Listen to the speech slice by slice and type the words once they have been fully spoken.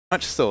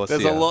Much sauce.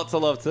 There's a lot to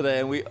love today,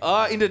 and we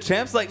are into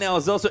Champs League now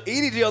as well. So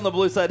EDG on the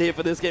blue side here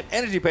for this game,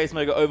 Energy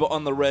Pacemaker over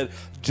on the red.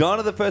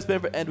 John the first ban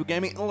for Andrew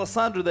Gaming, and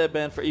Alessandra their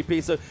ban for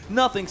EP. So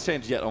nothing's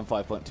changed yet on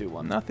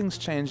 5.21. Nothing's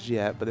changed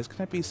yet, but there's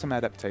going to be some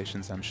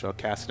adaptations, I'm sure.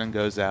 Cassidy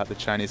goes out. The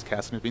Chinese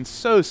Cassidy has been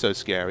so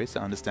scary. It's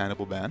an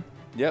understandable ban.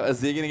 Yeah,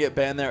 Azir going to get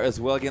banned there as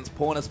well against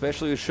Pawn,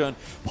 especially who's shown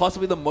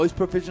possibly the most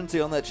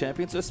proficiency on that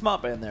champion, so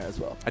smart ban there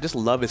as well. I just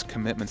love his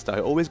commitment style.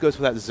 He always goes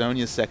for that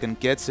Zonia second,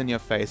 gets in your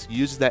face,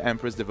 uses that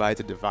Emperor's Divide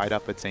to divide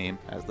up a team,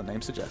 as the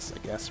name suggests,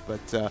 I guess.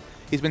 But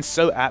he's been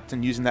so apt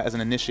in using that as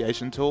an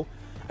initiation tool.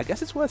 I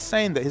guess it's worth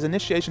saying that his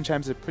initiation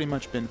champs have pretty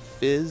much been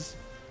Fizz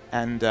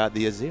and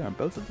the Azir, and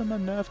both of them are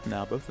nerfed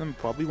now. Both of them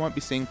probably won't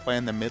be seeing play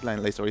in the mid lane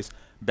at least, or he's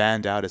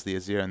banned out as the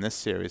Azir in this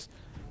series.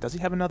 Does he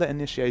have another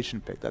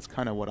initiation pick? That's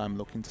kind of what I'm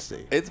looking to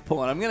see. It's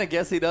Pawn. I'm going to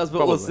guess he does, but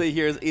Probably. We'll see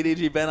here as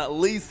EDG ban at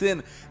least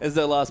in as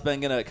their last ban.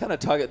 Going to kind of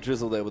target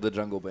Drizzle there with the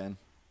jungle ban.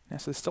 Yeah,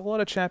 so there's still a lot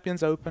of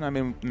champions open. I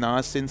mean,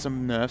 Na's seen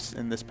some nerfs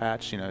in this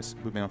patch. You know,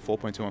 we've been on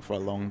 4.21 for a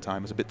long time.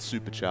 It was a bit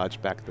supercharged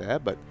back there,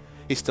 but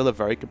he's still a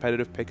very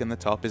competitive pick in the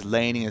top. His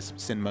laning has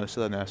seen most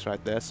of the nerfs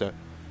right there. So,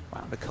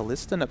 wow, the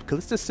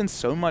Kallista's seen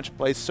so much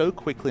play so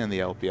quickly in the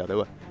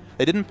LPL.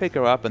 They didn't pick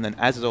her up, and then,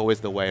 as is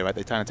always the way, right,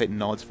 they try to take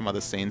nods from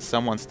other scenes.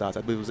 Someone starts.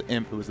 I believe it was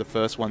Imp who was the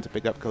first one to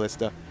pick up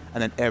Kallista,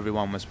 and then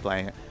everyone was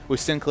playing it. We've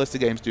seen Kallista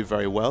games do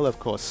very well. Of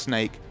course,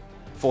 Snake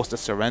forced a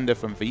surrender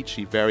from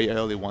Vici very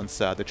early once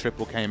the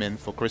triple came in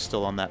for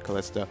Crystal on that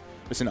Kallista.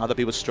 We've seen other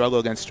people struggle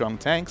against strong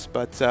tanks,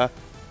 but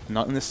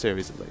not in this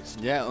series at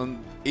least. Yeah,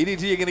 and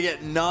EDG are going to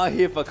get Nah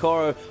here for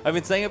Koro. I've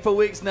been saying it for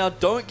weeks now,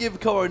 don't give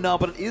Koro Nah,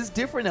 but it is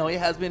different now. He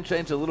has been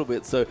changed a little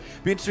bit, so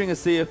be interesting to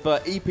see if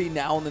EP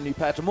now on the new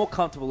patch are more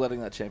comfortable letting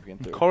that champion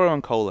through. Koro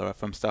and Kola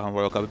from Star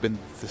Royal Cup have been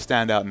the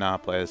standout Nah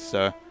players,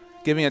 so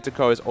giving it to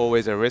Koro is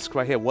always a risk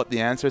right here. What the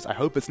answer is, I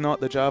hope it's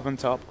not the Jarvan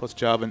top. Of course,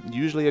 Jarvan,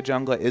 usually a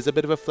jungler, is a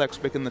bit of a flex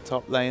pick in the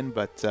top lane,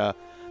 but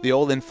the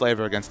all-in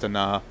flavor against a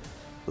Nah,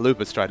 Loop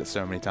has tried it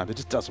so many times, it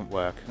just doesn't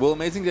work. Well,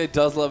 Amazing J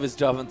does love his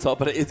Jarvan top,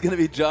 but it's going to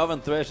be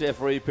Jarvan Thresh here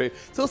for EP. So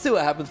we'll see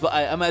what happens, but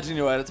I imagine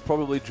you're right, it's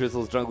probably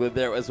Drizzle's jungler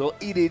there as well.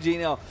 EDG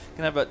now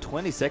can have about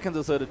 20 seconds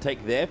or so to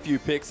take their few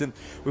picks, and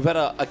we've had,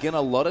 again,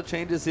 a lot of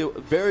changes here.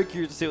 Very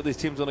curious to see what these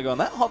teams want to go on.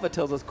 That hover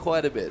tells us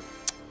quite a bit.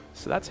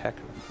 So that's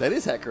Hecarim. That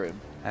is Hecarim.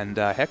 And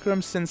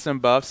Hecarim's seen some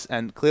buffs,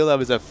 and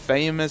Clearlove is a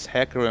famous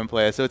Hecarim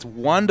player, so it's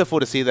wonderful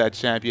to see that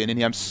champion in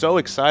here. I'm so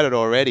excited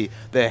already.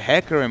 The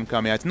Hecarim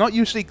coming out. It's not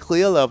usually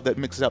Clearlove that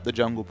mixes up the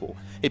jungle pool.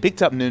 He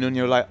picked up Nunu, and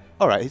you're like,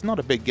 alright, he's not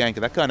a big ganker.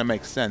 That kind of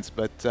makes sense,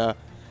 but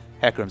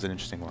Hecarim's an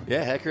interesting one.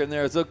 Yeah, Hecarim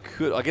there as well.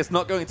 Could, I guess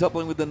not going top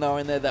lane with the Nah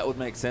in there, that would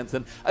make sense.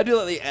 And I do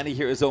like the Annie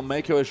here as well.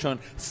 Mako has shown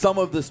some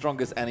of the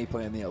strongest Annie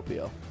play in the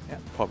LPL. Yeah,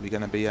 probably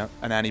going to be an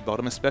Annie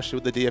bottom, especially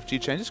with the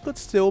DFG changes. Could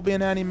still be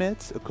an Annie mid.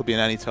 It could be an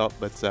Annie top,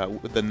 but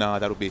with the Nah,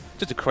 that'll be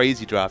just a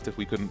crazy draft if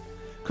we couldn't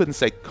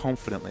say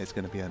confidently it's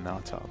going to be a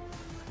Nah top.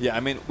 Yeah, I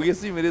mean, we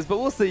assume it is, but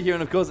we'll see here.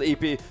 And, of course,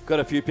 EP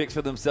got a few picks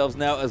for themselves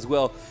now as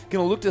well.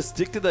 Going to look to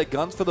stick to their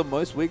guns for the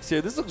most weeks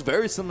here. This looks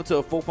very similar to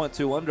a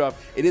 4.21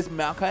 draft. It is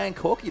Maokai and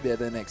Corki there,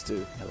 they're next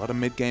to. A lot of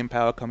mid-game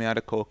power coming out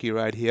of Corki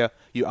right here.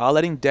 You are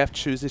letting Deft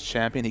choose his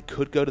champion. He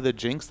could go to the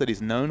Jinx that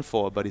he's known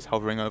for, but he's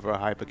hovering over a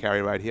hyper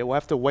carry right here. We'll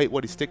have to wait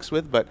what he sticks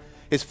with, but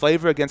his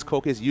flavor against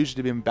Corki has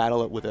usually been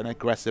battle with an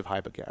aggressive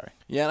hyper carry.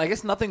 Yeah, and I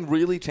guess nothing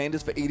really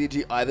changes for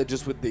EDG either,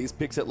 just with these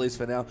picks at least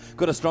for now.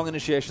 Got a strong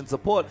initiation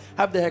support,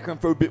 have the Hecarim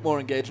for a bit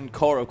more engagement.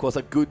 Koro, of course,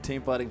 a good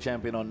team fighting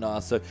champion on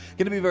Nas. So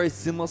going to be very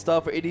similar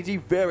style for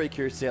EDG. Very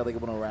curious to see how they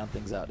want to round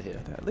things out here.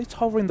 They're at least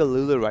hovering the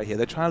Lulu right here.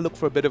 They're trying to look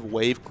for a bit of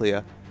wave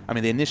clear. I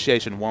mean, the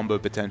initiation wombo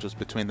potentials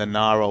between the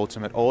Gnar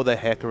ultimate or the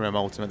Hecarim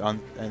ultimate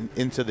and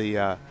into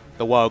the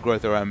wild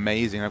growth are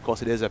amazing. And of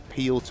course, it is a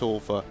peel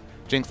tool for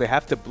Jinx. They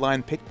have to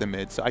blind pick the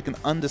mid, so I can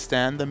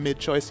understand the mid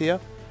choice here.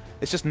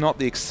 It's just not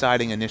the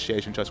exciting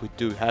initiation choice we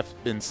have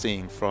been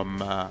seeing from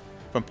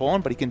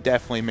Pawn, but he can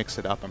definitely mix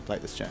it up and play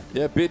this champ.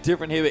 Yeah, a bit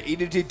different here, but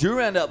EDG do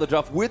round out the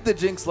draft with the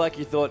Jinx like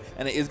you thought,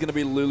 and it is going to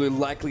be Lulu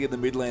likely in the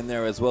mid lane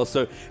there as well.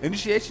 So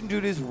initiation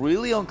duty is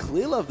really on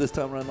Clearlove this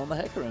time around on the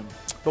Hecarim.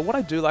 But what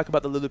I do like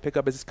about the Lulu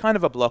pickup is it's kind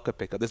of a blocker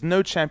pickup. There's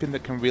no champion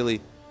that can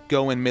really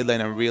go in mid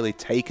lane and really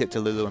take it to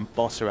Lulu and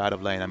boss her out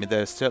of lane. I mean,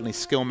 there's certainly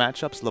skill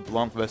matchups,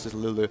 LeBlanc versus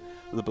Lulu.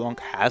 LeBlanc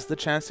has the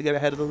chance to get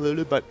ahead of the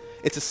Lulu, but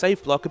it's a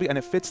safe blocker pick and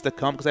it fits the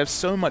comp because they have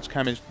so much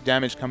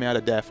damage coming out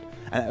of Deft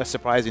and a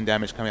surprising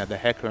damage coming out of the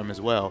Hecarim as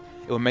well.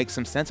 It will make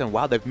some sense, and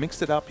wow, they've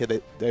mixed it up here.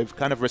 They've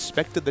kind of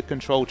respected the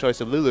control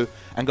choice of Lulu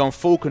and gone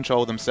full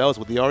control themselves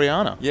with the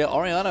Orianna. Yeah,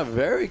 Orianna,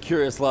 very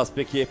curious last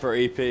pick here for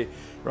EP.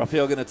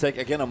 Raphael going to take,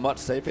 again, a much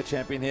safer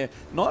champion here.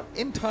 Not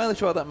entirely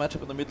sure how that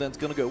matchup in the mid lane's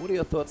going to go. What are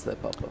your thoughts there,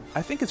 Papa?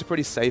 I think it's a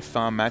pretty safe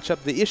farm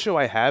matchup. The issue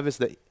I have is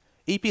that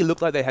EP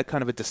looked like they had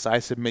kind of a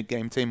decisive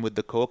mid-game team with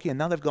the Corki, and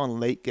now they've gone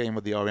late game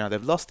with the Orianna.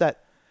 They've lost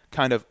that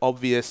kind of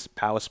obvious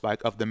power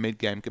spike of the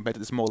mid-game compared to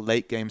this more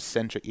late-game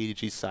centric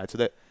EDG side. So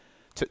that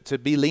to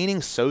be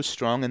leaning so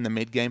strong in the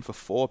mid-game for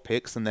 4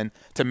 picks and then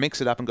to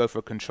mix it up and go for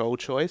a control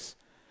choice,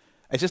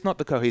 It's just not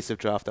the cohesive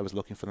draft I was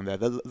looking for them there.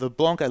 The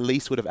Blanc at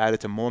least would have added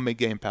to more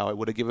mid-game power. It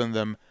would have given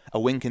them a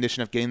win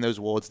condition of getting those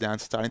wards down,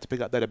 starting to pick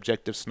up that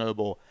objective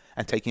snowball,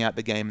 and taking out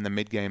the game in the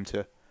mid-game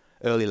to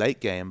early-late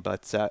game.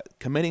 But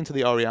committing to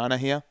the Orianna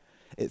here,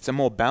 it's a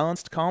more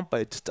balanced comp,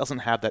 but it just doesn't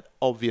have that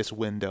obvious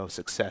window of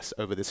success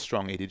over this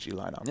strong EDG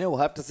lineup. Yeah, we'll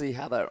have to see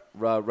how that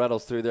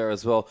rattles through there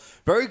as well.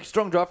 Very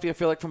strong drafting, I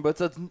feel like, from both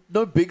sides.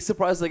 No big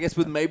surprises, I guess,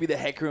 with maybe the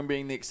Hecarim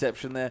being the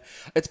exception there.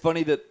 It's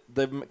funny that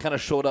they've kind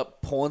of shored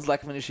up Pawn's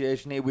lack of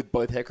initiation here with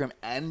both Hecarim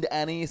and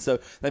Annie, so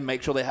they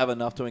make sure they have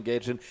enough to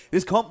engage in.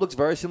 This comp looks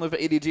very similar for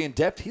EDG in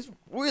depth. He's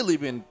really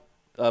been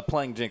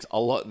playing Jinx a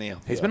lot now.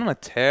 He's been on a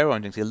tear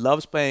on Jinx. He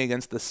loves playing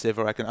against the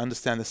Sivir. I can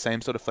understand the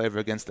same sort of flavor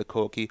against the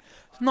Corki.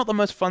 It's not the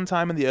most fun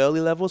time in the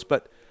early levels,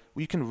 but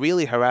you can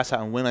really harass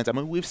out and win lanes. I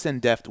mean, we've seen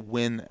Deft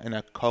win in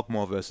a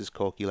Kog'Maw versus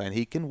Corki lane.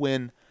 He can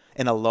win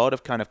in a lot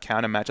of kind of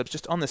counter matchups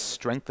just on the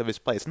strength of his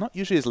play. It's not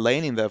usually his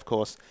laning that, of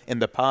course, in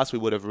the past we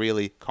would have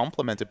really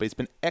complimented, but he's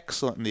been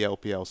excellent in the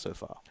LPL so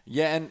far.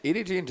 Yeah, and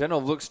EDG in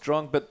general looks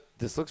strong, but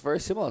this looks very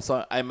similar.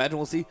 So I imagine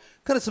we'll see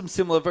kind of some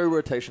similar, very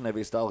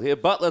rotation-heavy style here.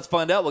 But let's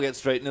find out. We'll get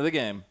straight into the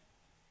game.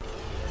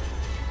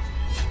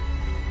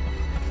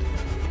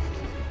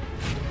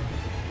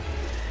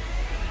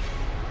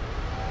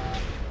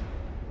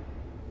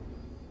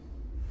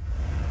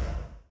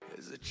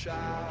 As a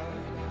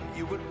child,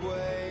 you would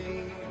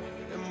wait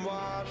and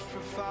watch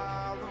from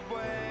far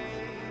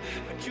away,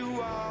 but you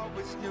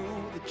always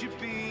knew that you'd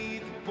be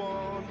the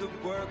one to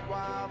work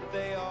while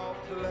they all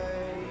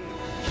play.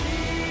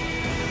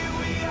 Here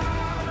we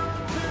are,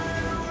 don't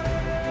turn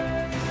away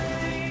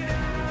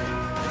now.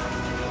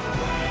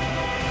 We're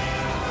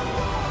the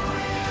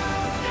warriors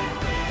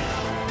that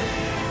build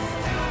this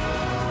town.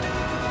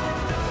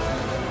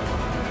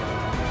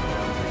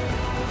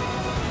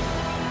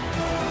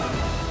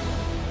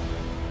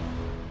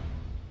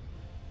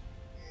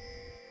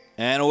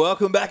 And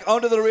welcome back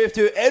onto the Rift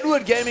to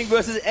Edward Gaming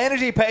versus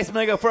Energy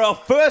Pacemaker for our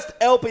first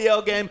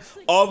LPL game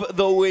of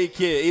the week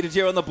here.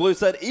 EDG on the blue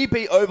side,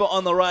 EP over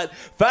on the right.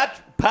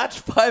 Patch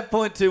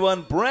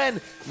 5.21,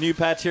 brand new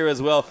patch here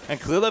as well. And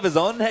Clearlev is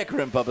on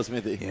Hecarim, Papa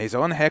Smithy. Yeah, he's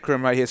on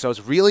Hecarim right here, so I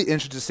was really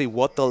interested to see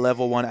what the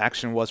level 1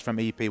 action was from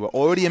EP. We're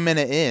already a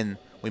minute in.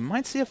 We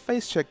might see a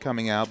face check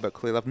coming out, but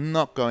Clearlev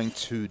not going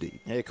too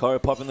deep. Yeah, Koro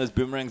popping those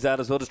boomerangs out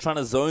as well, just trying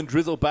to zone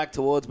Drizzle back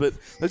towards, but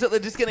looks like they're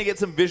just going to get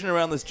some vision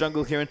around this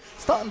jungle here, and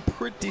starting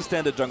pretty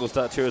standard jungle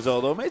starts here as well,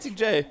 though. Amazing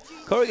J,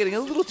 Koro getting a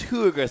little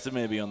too aggressive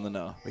maybe on the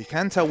no. Well, you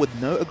can tell with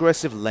no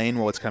aggressive lane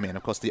wards coming in.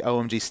 Of course, the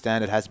OMG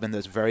standard has been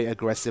those very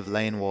aggressive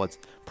lane wards.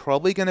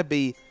 Probably going to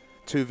be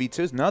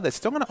 2v2s. No, they're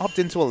still going to opt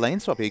into a lane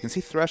swap here. You can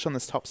see Thresh on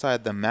this top side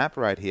of the map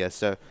right here,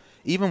 so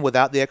even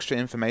without the extra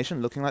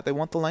information, looking like they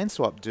want the lane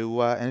swap,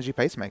 do Energy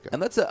Pacemaker.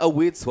 And that's a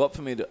weird swap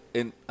for me,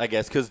 I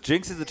guess, because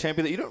Jinx is a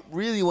champion that you don't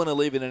really want to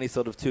leave in any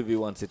sort of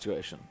 2v1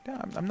 situation.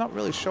 Yeah, I'm not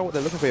really sure what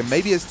they're looking for here.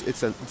 Maybe it's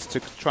to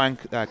try and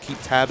keep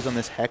tabs on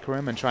this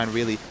Hecarim and try and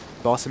really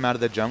boss him out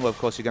of the jungle. Of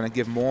course, you're going to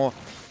give more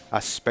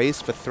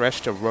space for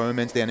Thresh to roam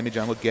into the enemy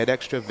jungle, get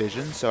extra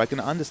vision. So I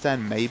can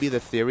understand maybe the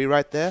theory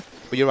right there.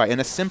 But you're right, in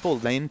a simple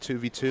lane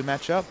 2v2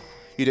 matchup,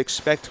 you'd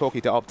expect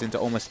Corki to opt into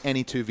almost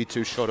any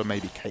 2v2 shot or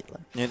maybe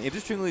Caitlyn. And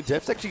interestingly,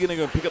 Def's actually going to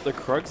go and pick up the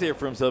Krugs here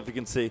for himself, you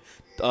can see.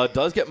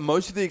 Does get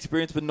most of the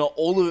experience, but not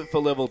all of it for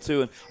level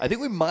 2. And I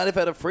think we might have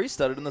had a freeze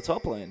started in the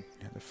top lane.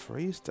 Yeah, the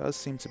freeze does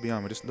seem to be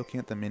on. We're just looking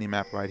at the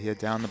mini-map right here,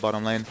 down the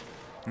bottom lane.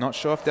 Not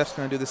sure if Def's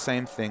going to do the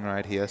same thing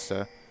right here,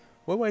 so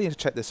we're waiting to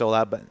check this all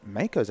out, but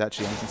Mako's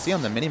actually, you can see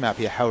on the minimap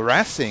here,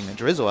 harassing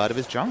Drizzle out of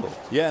his jungle.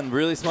 Yeah, and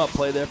really smart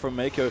play there from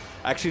Mako.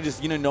 Actually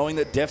just, knowing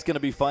that Def's going to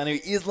be fine. He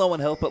is low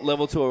on health at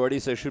level 2 already,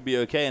 so should be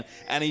okay.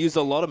 And he used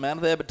a lot of mana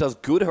there, but does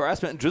good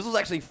harassment. And Drizzle's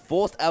actually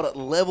forced out at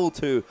level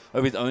 2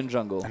 of his own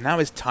jungle. And now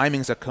his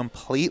timings are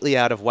completely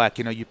out of whack.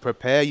 You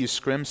prepare, you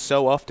scrim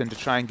so often to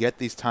try and get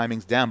these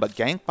timings down, but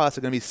gank paths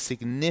are going to be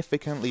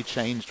significantly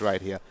changed right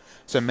here.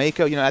 So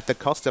Mako, at the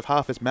cost of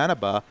half his mana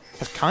bar,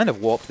 has kind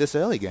of warped this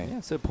early game.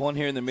 Yeah, so Pawn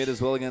here in the mid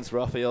as well against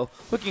Raphael.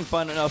 Looking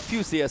fine right now, a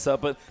few CS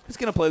up, but just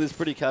going to play this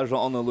pretty casual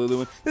on the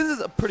Lulu. And this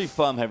is a pretty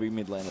farm-heavy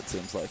mid lane, it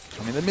seems like.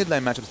 I mean, the mid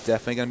lane matchup's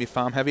definitely going to be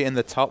farm-heavy. In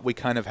the top, we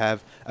kind of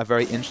have a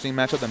very interesting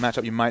matchup. The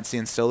matchup you might see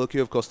in solo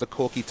queue. Of course, the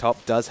Corki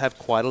top does have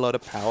quite a lot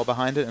of power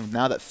behind it. And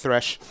now that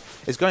Thresh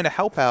is going to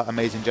help out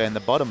Amazing J in the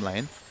bottom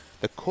lane,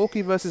 the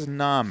Corki versus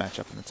Gnar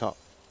matchup in the top.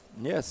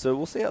 Yeah, so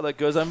we'll see how that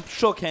goes. I'm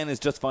sure Ken is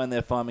just fine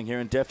there farming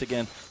here, and Deft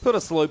again sort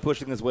of slow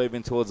pushing this wave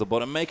in towards the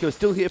bottom. Mako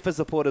still here for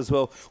support as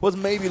well. Was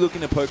maybe looking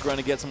to poke around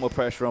and get some more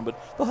pressure on,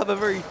 but they'll have a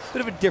very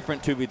bit of a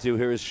different 2v2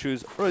 here as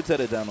Shoes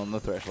rotated down on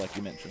the Thresh, like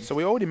you mentioned. So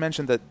we already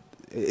mentioned that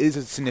it is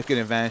a significant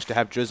advantage to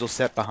have Drizzle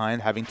set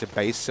behind, having to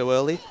base so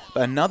early.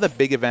 But another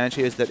big advantage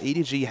here is that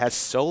EDG has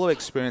solo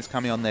experience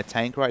coming on their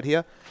tank right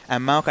here,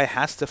 and Maokai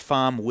has to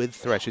farm with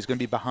Thresh. He's going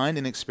to be behind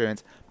in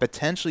experience,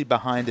 potentially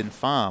behind in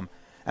farm.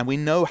 And we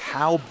know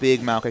how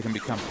big Maokai can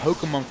become.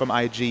 Pokemon from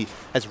IG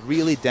has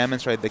really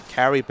demonstrated the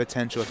carry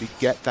potential if you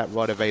get that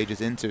Rod of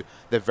Ages into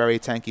the very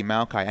tanky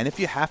Maokai. And if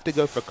you have to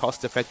go for a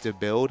cost-effective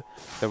build,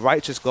 the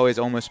Righteous Glory has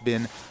almost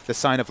been the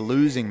sign of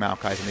losing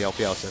Maokais in the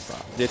LPL so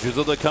far. Yeah,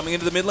 Drizzle though coming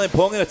into the mid lane.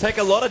 Pong going to take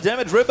a lot of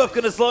damage. Ribuff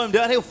going to slow him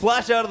down. He'll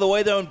flash out of the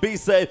way though and be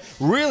safe.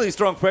 Really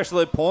strong pressure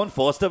though. Pawn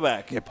forced her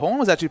back. Yeah, Pawn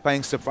was actually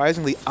playing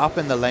surprisingly up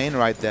in the lane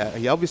right there.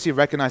 He obviously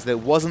recognized that it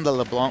wasn't the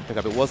LeBlanc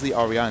pickup, it was the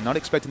Orianna, not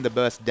expecting to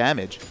burst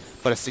damage.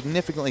 But a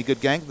significantly good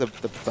gank, the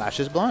flash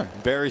is blown.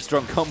 Very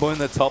strong combo in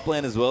the top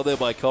lane as well there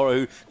by Korra,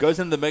 who goes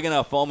into the Mega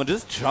Now form and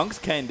just chunks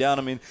Kane down.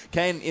 I mean,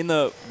 Kane in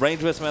the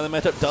range versus melee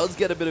matchup does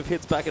get a bit of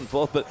hits back and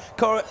forth, but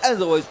Korra,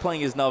 as always, playing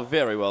his now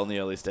very well in the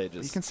early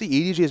stages. You can see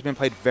EDG has been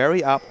played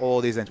very up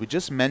all these lanes. We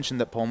just mentioned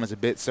that Pawn was a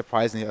bit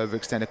surprisingly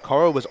overextended.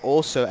 Korra was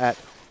also at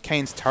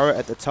Kane's turret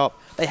at the top.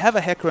 They have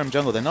a Hecarim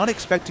jungle. They're not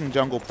expecting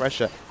jungle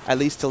pressure, at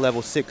least to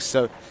level 6.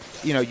 So,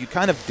 you know, you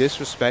kind of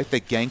disrespect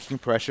the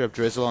ganking pressure of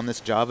Drizzle on this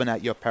Jarvan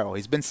at your peril.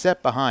 He's been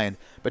set behind,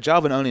 but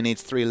Jarvan only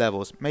needs 3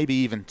 levels, maybe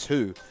even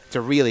 2,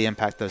 to really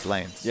impact those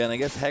lanes. Yeah, and I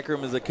guess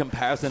Hecarim is a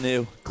comparison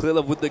here.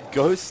 Clearlove with the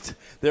Ghost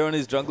there on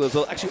his jungle as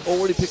well. Actually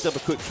already picked up a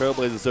quick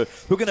Trailblazer, so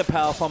we're going to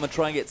power farm and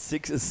try and get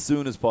 6 as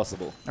soon as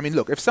possible. I mean,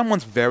 look, if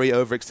someone's very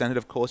overextended,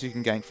 of course you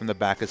can gank from the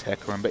back as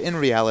Hecarim, but in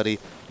reality,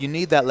 you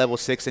need that level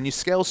 6, and you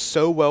scale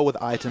so well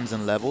with items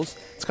and levels.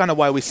 It's kind of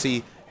why we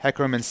see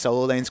Hecarim in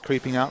solo lanes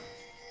creeping up.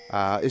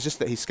 It's just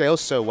that he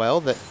scales so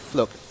well that,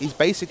 look, he's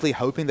basically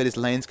hoping that his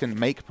lanes can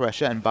make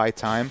pressure and buy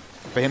time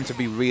for him to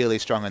be really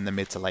strong in the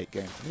mid to late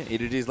game. Yeah,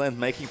 EDG's lane's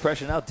making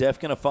pressure now. Def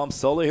going to farm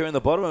solo here in the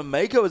bottom, and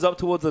Mako is up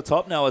towards the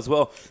top now as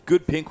well.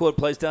 Good pink ward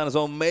placed down as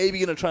well. Maybe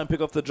going to try and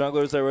pick off the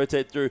jungler as they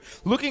rotate through.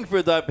 Looking for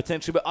a dive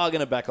potentially, but are going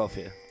to back off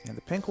here. Yeah,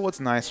 the pink ward's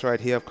nice right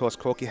here. Of course,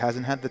 Corki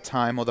hasn't had the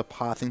time or the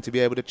pathing to be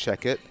able to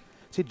check it.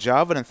 See,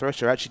 Jarvan and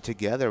Thresh are actually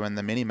together in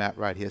the mini-map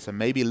right here, so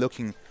maybe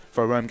looking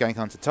for a roam gank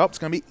onto top. It's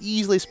going to be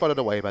easily spotted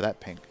away by that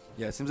pink.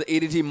 Yeah, it seems that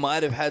EDG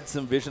might have had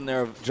some vision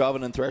there of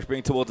Jarvan and Thresh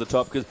being towards the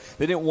top because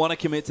they didn't want to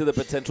commit to the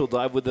potential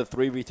dive with the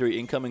 3v3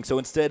 incoming. So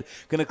instead,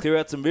 going to clear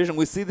out some vision.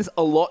 We see this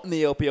a lot in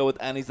the LPL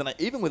with Annie's and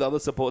even with other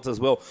supports as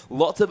well.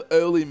 Lots of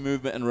early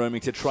movement and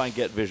roaming to try and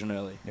get vision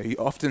early. Yeah, you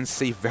often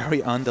see very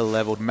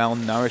underleveled,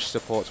 malnourished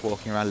supports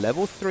walking around.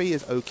 Level 3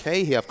 is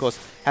okay here. Of course,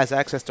 has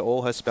access to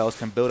all her spells,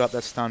 can build up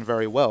that stun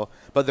very well.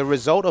 But the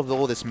result of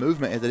all this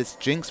movement is that it's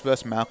Jinx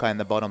versus Maokai in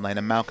the bottom lane.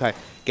 And Maokai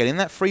getting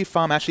that free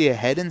farm actually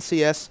ahead in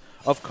CS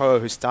of Korra,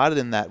 who started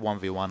in that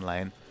 1v1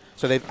 lane.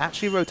 So they've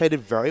actually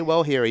rotated very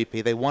well here, EP.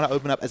 They want to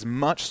open up as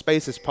much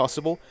space as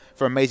possible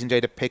for Amazing Day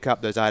to pick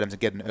up those items and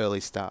get an early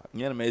start.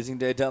 Yeah, an Amazing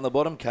Day down the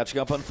bottom, catching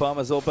up on farm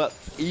as well, but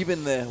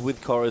even there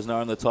with Korra's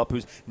now on the top,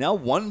 who's now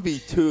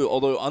 1v2,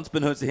 although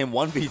unbeknownst to him,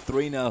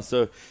 1v3 now,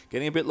 so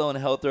getting a bit low in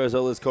health there as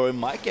well as Korra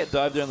might get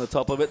dived there on the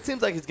top of it.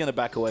 Seems like he's going to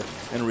back away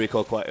and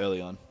recall quite early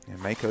on. Yeah,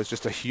 Mako's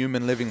just a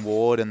human living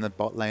ward in the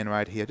bot lane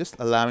right here, just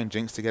allowing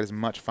Jinx to get as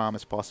much farm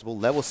as possible.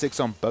 Level 6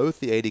 on both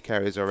the AD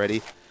carries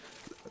already.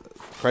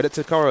 Credit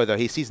to Korra, though.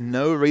 He sees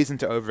no reason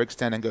to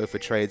overextend and go for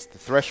trades. The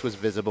Thresh was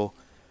visible.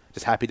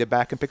 Just happy to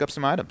back and pick up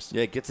some items.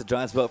 Yeah, gets a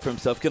Giant's Belt for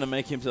himself. Going to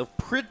make himself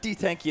pretty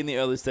tanky in the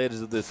early stages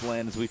of this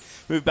lane as we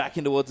move back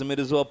in towards the mid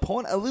as well.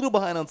 Pawn a little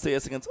behind on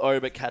CS against Ori,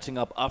 but catching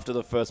up after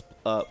the first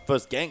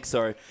gank,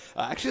 sorry.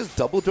 Actually has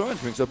double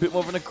Doran's ring, so a bit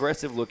more of an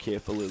aggressive look here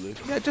for Lulu.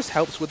 Yeah, it just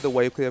helps with the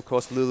wave clear. Of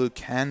course, Lulu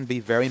can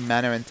be very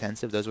mana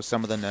intensive. Those were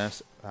some of the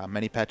nerfs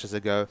many patches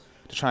ago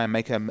to try and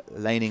make her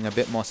laning a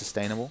bit more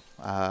sustainable.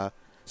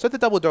 So the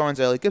double Doran's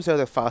early gives her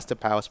the faster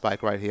power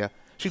spike right here.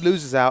 She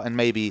loses out and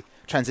maybe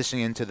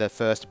transitioning into the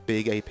first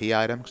big AP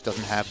item, which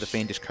doesn't have the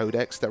Fiendish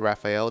Codex that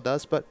Raphael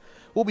does, but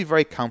will be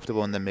very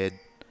comfortable in the mid.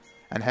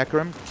 And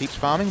Hecarim keeps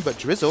farming, but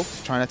Drizzle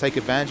trying to take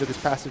advantage of this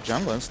passive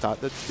jungle and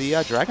start the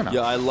Dragon up.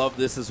 Yeah, I love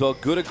this as well.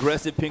 Good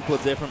aggressive pink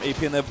wards there from EP,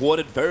 and they've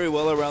warded very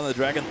well around the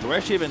Dragon.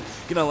 Thresh even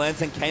going to land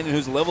St. Kanan,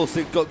 who's level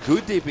 6, got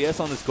good DPS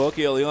on this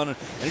Corki early on. And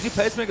Energy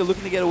Pacemaker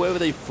looking to get away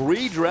with a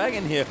free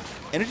Dragon here.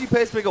 Energy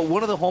Pacemaker,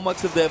 one of the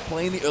hallmarks of their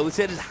play in the early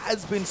stages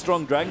has been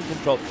strong Dragon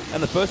control,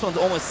 and the first one's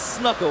almost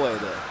snuck away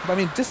there. I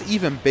mean, just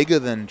even bigger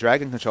than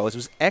Dragon control. It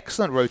was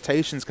excellent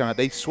rotations coming out.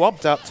 They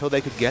swapped up till they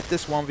could get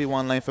this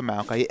 1v1 lane for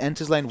Maokai. He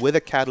enters lane with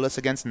a Catalyst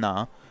against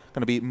Nah.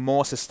 Going to be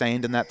more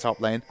sustained in that top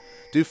lane.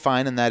 Do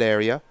fine in that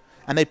area.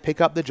 And they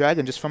pick up the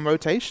Dragon just from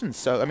rotations.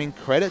 So, I mean,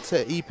 credit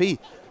to EP.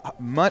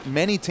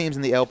 Many teams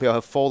in the LPL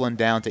have fallen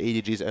down to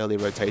EDG's early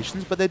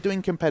rotations, but they're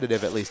doing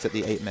competitive at least at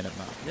the 8-minute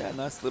mark. Yeah,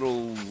 nice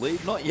little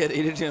lead. Not yet.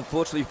 EDG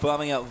unfortunately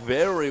farming out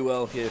very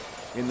well here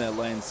in their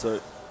lane.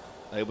 So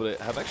able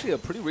to have actually a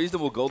pretty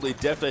reasonable gold lead.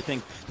 Deft, I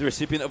think, the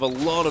recipient of a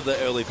lot of the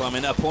early farm.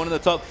 And now Pawn in the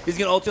top. He's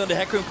going to ulti onto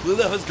Hecarim.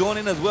 Clearlove has gone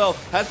in as well.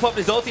 Has popped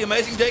his ulti.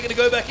 Amazing Day going to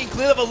go back in.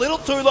 Clearlove a little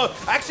too low.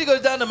 Actually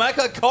goes down to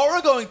Maka.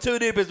 Korra going too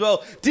deep as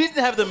well. Didn't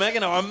have the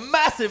Mega now. A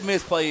massive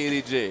miss by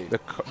EDG.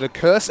 The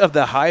curse of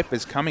the hype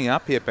is coming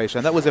up here,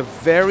 Patient. That was a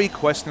very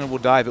questionable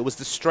dive. It was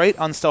the straight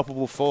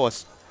unstoppable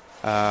force.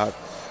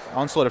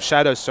 Onslaught of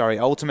Shadows, sorry.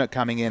 Ultimate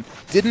coming in.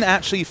 Didn't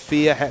actually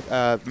fear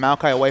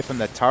Maokai away from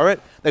the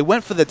turret. They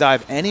went for the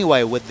dive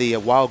anyway with the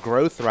wild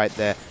growth right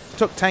there.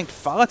 took Tank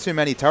far too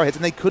many turret hits,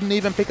 and they couldn't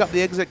even pick up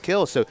the exit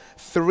kill. So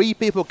 3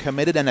 people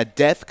committed and a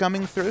death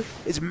coming through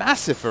is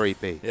massive for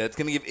EP. Yeah, it's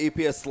going to give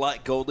EP a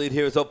slight gold lead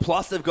here as well.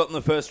 Plus, they've gotten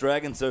the first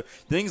dragon, so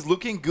things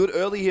looking good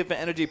early here for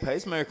Energy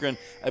Pacemaker, and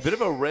a bit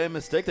of a rare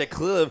mistake there.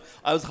 Clearly,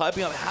 I was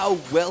hyping up how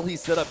well he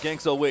set up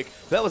ganks all week.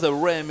 That was a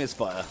rare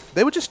misfire.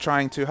 They were just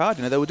trying too hard.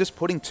 You know, they were just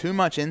putting too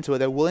much into it.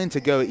 They're willing to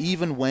go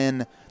even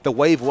when the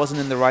wave wasn't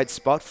in the right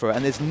spot for it,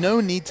 and there's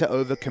no need to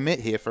overcommit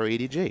here for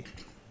EDG.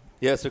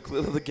 Yeah, so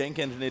clearly the gank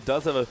engineer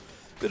does have a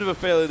bit of a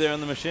failure there on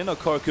the machine.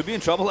 Okoro could be in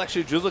trouble,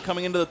 actually. Drizzle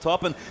coming into the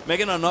top, and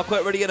Megan are not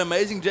quite ready yet.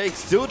 Amazing Jake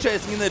still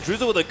chasing in there.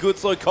 Drizzle with a good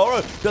slow.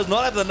 Koro does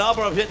not have the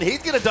Naba up hit, and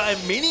he's going to die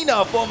in mini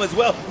Naba form as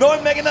well.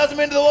 Knowing Megan does him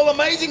into the wall.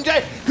 Amazing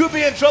Jake could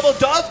be in trouble.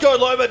 Does go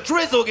low, but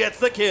Drizzle gets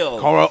the kill.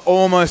 Koro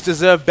almost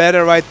deserved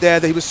better right there.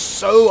 He was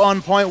so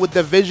on point with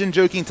the vision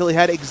juking until he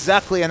had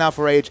exactly enough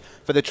rage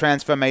for the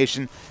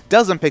transformation.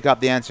 Doesn't pick up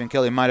the answering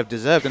kill he might have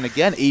deserved. And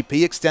again, EP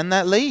extend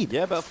that lead.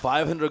 Yeah, about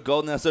 500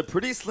 gold now. So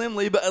pretty slim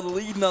lead, but a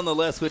lead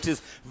nonetheless, which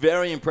is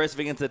very impressive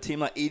against a team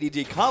like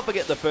EDG. Can't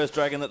forget the first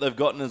dragon that they've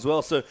gotten as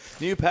well. So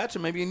new patch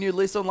and maybe a new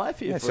lease on life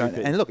here. Yeah,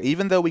 and look,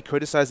 even though we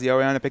criticize the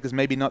Orianna pickers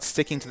maybe not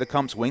sticking to the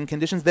comp's win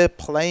conditions, they're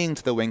playing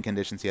to the win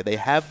conditions here. They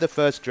have the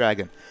first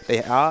dragon.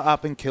 They are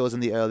up in kills in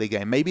the early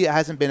game. Maybe it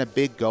hasn't been a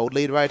big gold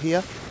lead right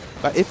here,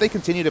 but if they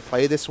continue to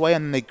play this way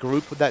and they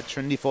group with that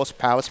Trinity Force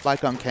power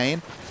spike on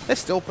Kayn, they're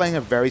still playing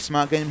a very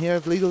smart game here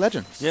of League of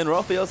Legends. Yeah, and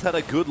Raphael's had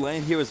a good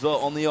lane here as well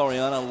on the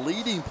Orianna,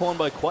 leading pawn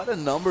by quite a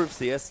number of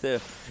CS there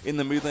in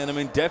the mid lane. I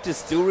mean, Deft is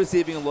still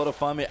receiving a lot of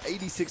farm here,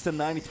 86 to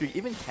 93.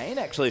 Even Kayn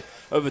actually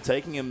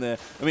overtaking him there.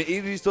 I mean,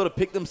 EDG sort of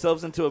picked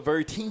themselves into a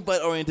very team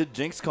fight-oriented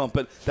Jinx comp,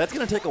 but that's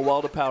going to take a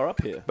while to power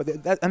up here.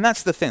 But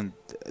that's the thing.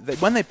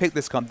 When they pick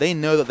this comp, they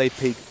know that they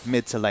peak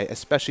mid to late,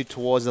 especially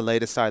towards the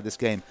later side of this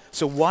game.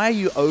 So why are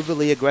you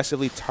overly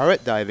aggressively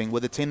turret diving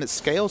with a team that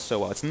scales so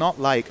well? It's not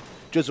like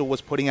Drizzle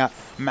was putting out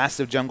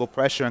massive jungle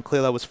pressure and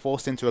Clearlo was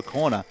forced into a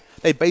corner.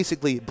 They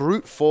basically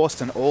brute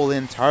forced an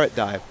all-in turret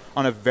dive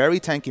on a very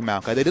tanky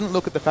Maokai. They didn't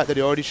look at the fact that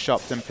he already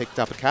shopped and picked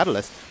up a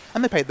catalyst,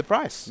 and they paid the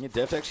price. Yeah,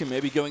 Deft actually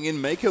maybe going in.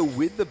 Maker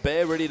with the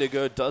bear ready to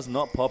go. Does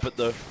not pop it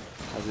though,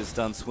 as it's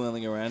done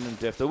swirling around, and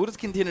Deft will just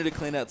continue to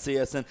clean out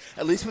CS, and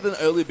at least with an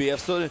early BF,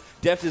 so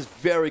Deft is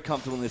very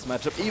comfortable in this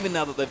matchup, even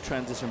now that they've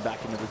transitioned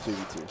back into the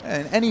 2v2.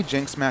 And any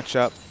Jinx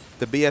matchup,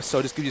 the BF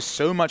Sword just gives you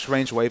so much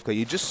ranged wave clear.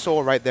 You just saw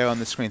right there on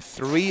the screen,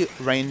 3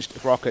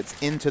 ranged rockets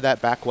into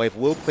that back wave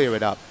will clear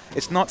it up.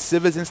 It's not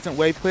Sivir's instant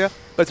wave clear,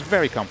 but it's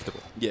very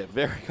comfortable. Yeah,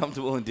 very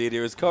comfortable indeed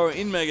here. As Koro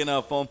in Mega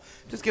Now form,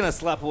 just going to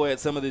slap away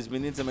at some of these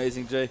minions.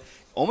 Amazing J.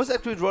 Almost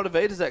actually Rod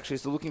Evaders actually,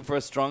 so looking for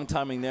a strong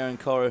timing there, and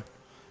Koro,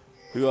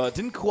 who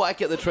didn't quite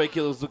get the trade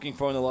kill he was looking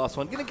for in the last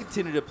one, going to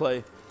continue to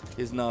play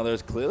his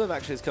Narthos clear. They've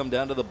actually come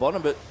down to the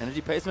bottom, but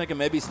Energy Pacemaker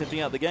maybe sniffing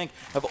out the gank,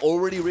 have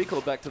already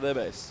recalled back to their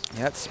base.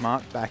 Yeah, it's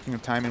smart backing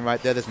and timing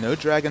right there. There's no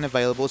dragon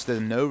available, so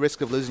there's no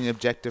risk of losing the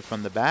objective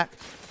from the back.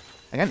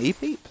 Again,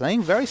 EP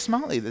playing very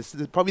smartly. This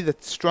is probably the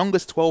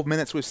strongest 12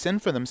 minutes we've seen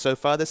from them so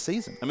far this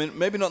season. I mean,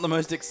 maybe not the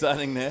most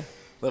exciting there.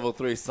 Level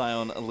 3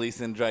 Scion, Lee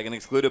Sin, Dragon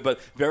excluded, but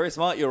very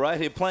smart, you're right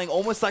here. Playing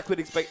almost like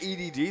we'd expect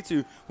EDG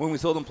to when we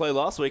saw them play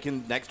last week,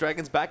 and next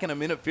Dragon's back in a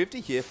minute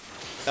 50 here.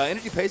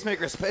 Energy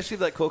Pacemaker, especially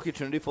if that Corki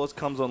Trinity Force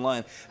comes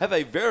online, have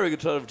a very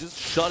good shot of just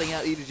shutting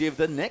out EDG of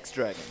the next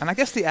Dragon. And I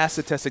guess the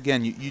acid test,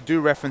 again, you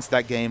do reference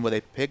that game where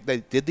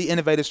they did the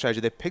innovative strategy,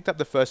 they picked up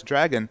the first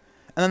Dragon,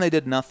 and then they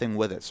did nothing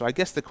with it. So I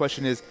guess the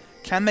question is,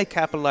 can they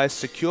capitalize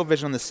secure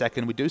vision on the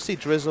second? We do see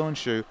Drizzle and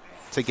Shu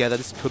together.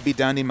 This could be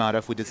Dandy Mata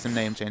if we did some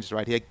name changes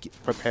right here.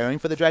 Preparing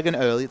for the dragon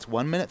early. It's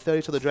 1 minute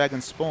 30 till the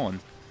dragon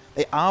spawns.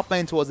 They are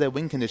playing towards their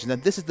win conditions,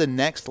 and this is the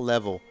next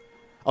level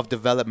of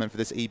development for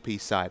this EP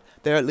side.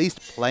 They're at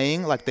least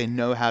playing like they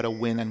know how to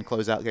win and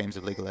close out games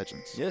of League of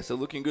Legends. Yeah, so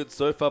looking good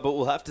so far, but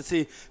we'll have to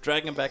see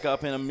Dragon back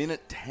up in a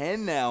minute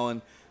 10 now,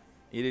 and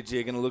EDG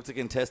are going to look to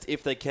contest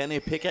if they can.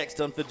 A pickaxe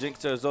done for Jinx.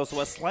 There's also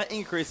a slight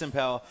increase in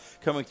power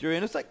coming through.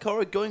 And it's like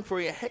Koro going for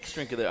a Hex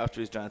Drinker there after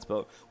his Giant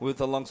Spell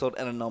with a Longsword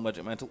and a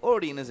non-magic mantle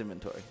already in his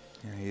inventory.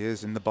 Yeah, he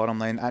is in the bottom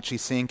lane, actually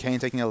seeing Kayn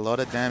taking a lot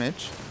of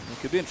damage. He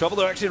could be in trouble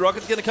though. Actually,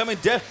 Rocket's going to come in.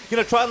 Deft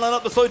going to try and line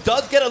up the slow.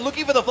 Does get it.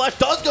 Looking for the flash.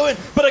 Does go in.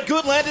 But a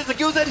good land is the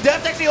kills. And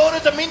Deft actually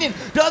orders a minion.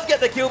 Does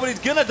get the kill, but he's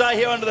going to die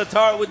here under the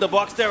turret with the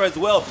box there as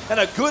well. And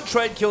a good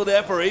trade kill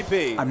there for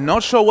EP. I'm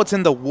not sure what's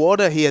in the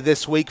water here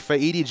this week for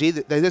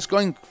EDG. They're just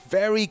going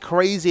very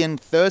crazy and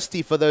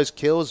thirsty for those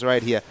kills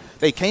right here.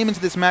 They came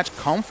into this match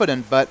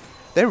confident, but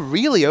they're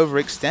really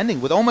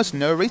overextending with almost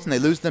no reason. They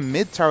lose the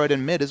mid turret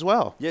and mid as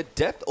well. Yeah,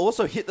 Deft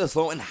also hit the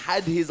slow and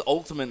had his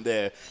ultimate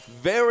there.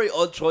 Very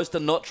odd choice to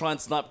not try and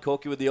snipe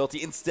Corki with the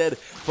ulti. Instead,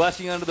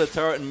 flashing under the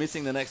turret and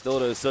missing the next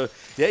auto. So,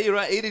 yeah, you're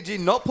right.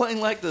 EDG not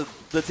playing like the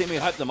team we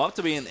hyped them up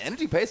to be, and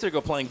Energy Pacemaker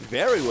playing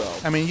very well.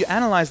 I mean, you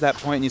analyze that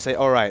point and you say,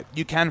 all right,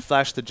 you can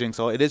flash the Jinx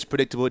ult. It is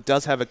predictable. It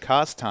does have a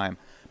cast time.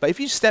 But if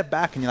you step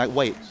back and you're like,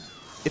 wait,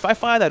 if I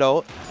fire that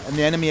ult and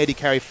the enemy AD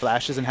carry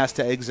flashes and has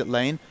to exit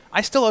lane,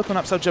 I still open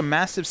up such a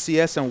massive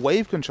CS and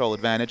wave control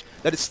advantage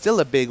that it's still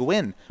a big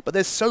win. But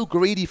they're so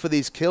greedy for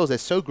these kills, they're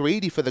so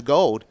greedy for the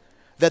gold,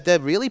 that they're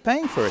really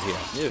paying for it here.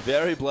 Yeah,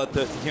 very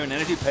bloodthirsty here. And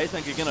Energy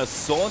Pacemaker going to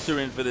saunter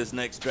in for this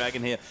next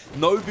dragon here.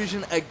 No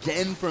vision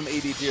again from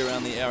EDG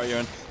around the area.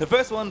 And the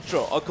first one,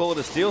 sure, I'll call it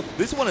a steal.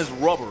 This one is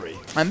robbery.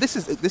 And this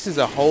is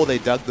a hole they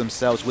dug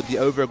themselves with the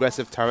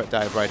over-aggressive turret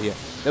dive right here.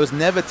 There was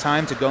never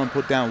time to go and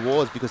put down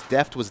wards because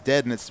Deft was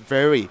dead, and it's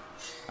very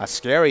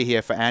scary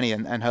here for Annie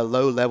and her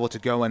low level to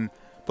go and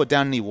put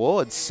down any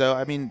wards. So,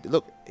 I mean,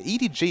 look,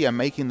 EDG are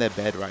making their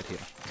bed right here.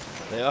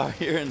 They are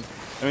here, and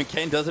I mean,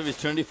 Kane does have his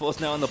Trinity Force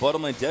now on the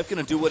bottom lane. Def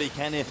going to do what he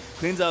can here.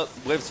 Cleans out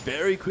waves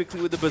very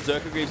quickly with the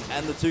Berserker Greaves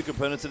and the 2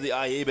 components of the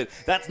IE, but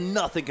that's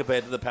nothing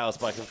compared to the power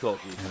spike of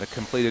Corki. Yeah, the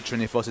completed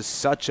Trinity Force is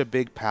such a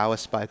big power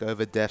spike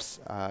over Def's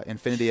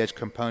Infinity Edge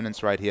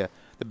components right here.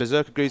 The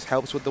Berserker Greaves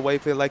helps with the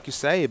wave clear, like you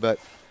say, but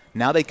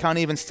now they can't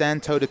even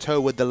stand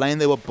toe-to-toe with the lane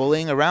they were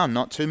bullying around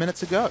not 2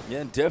 minutes ago. Yeah,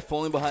 and Def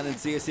falling behind in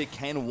CS here.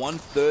 Kane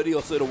 130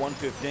 or so to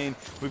 115.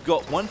 We've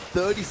got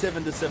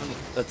 137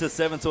 to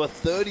 7, so a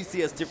 30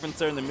 CS difference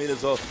there in the mid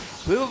as well.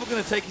 Clearly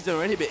going to take his own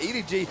already, but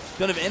EDG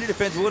don't have any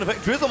defense. Will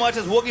affect Drizzle might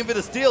just walk in for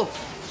the steal.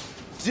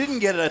 Didn't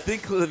get it, I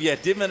think. Yeah,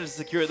 did manage to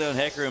secure it there on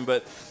Hecarim,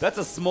 but that's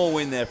a small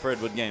win there for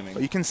Edward Gaming.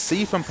 But you can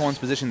see from Pawn's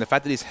position the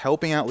fact that he's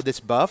helping out with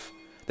this buff.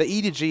 The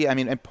EDG, I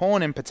mean, and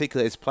Pawn in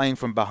particular, is playing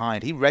from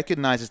behind. He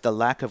recognizes the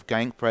lack of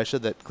gank pressure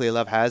that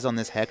Clearlove has on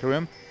this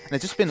Hecarim, and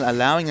has just been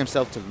allowing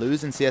himself to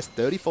lose in CS.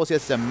 34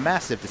 CS is a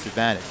massive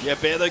disadvantage. Yeah,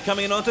 Bear though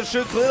coming in on to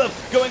shoot.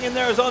 Clearlove going in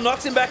there as well,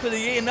 knocks him back with the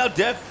E, and now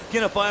Def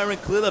gonna fire in.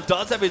 Clearlove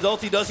does have his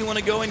ulti. Does he want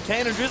to go in?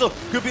 Kane and Drizzle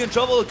could be in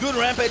trouble. A good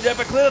rampage there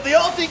for Clearlove. The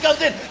ulti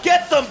comes in,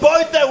 gets them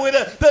both there with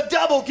it. The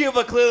double kill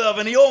for Clearlove,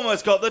 and he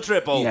almost got the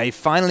triple. Yeah, he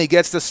finally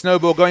gets the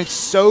snowball going.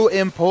 So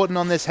important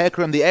on this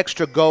Hecarim. The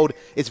extra gold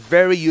is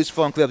very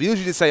useful on Clearlove.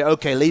 Usually just say,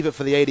 okay, leave it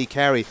for the AD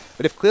carry.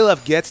 But if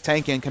Clearlove gets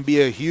tanky and can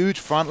be a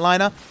huge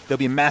frontliner, they'll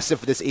be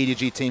massive for this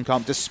EDG team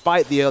comp,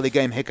 despite the early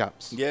game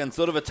hiccups. Yeah, and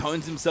sort of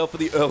atones himself for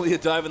the earlier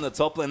dive in the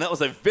top lane. That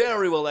was a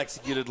very well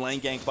executed lane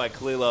gank by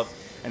Clearlove.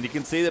 And you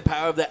can see the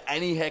power of that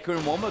Annie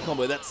Hecarim wombo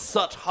combo. That's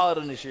such hard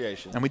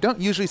initiation. And we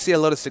don't usually see a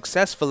lot of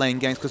success for lane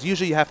ganks because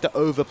usually you have to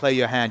overplay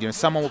your hand. You know,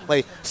 someone will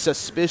play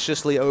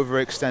suspiciously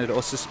overextended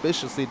or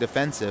suspiciously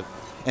defensive.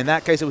 In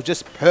that case, it was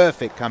just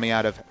perfect coming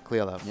out of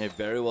Clearlove. Yeah,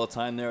 very well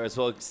timed there as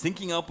well.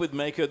 Syncing up with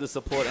Mako to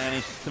support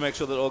Annie to make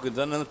sure that all gets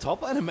done. And the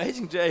top lane,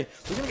 Amazing J,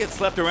 he's going to get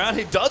slapped around.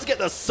 He does get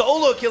the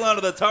solo kill out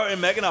of the turret in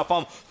Mega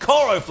Napalm.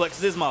 Koro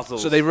flexes his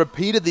muscles. So they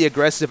repeated the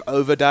aggressive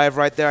overdive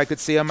right there, I could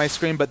see on my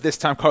screen, but this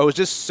time Koro was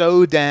just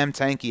so damn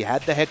tanky.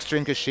 Had the Hex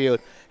Drinker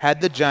shield,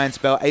 had the Giant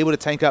Spell, able to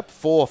tank up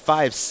 4,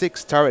 5,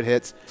 6 turret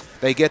hits.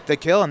 They get the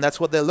kill, and that's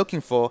what they're looking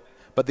for.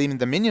 But the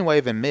minion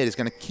wave in mid is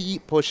going to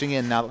keep pushing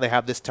in now that they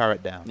have this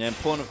turret down. Yeah, and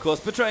Pawn, of course,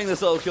 betraying the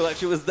solo kill,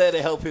 actually was there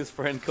to help his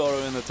friend Koro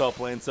in the top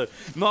lane. So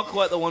not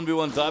quite the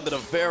 1v1 dive, but a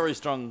very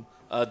strong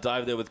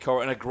dive there with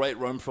Koro and a great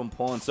roam from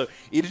Pawn. So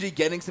EDG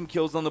getting some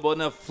kills on the board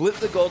now. Flip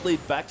the gold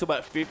lead back to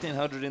about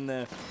 1,500 in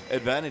their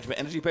advantage. But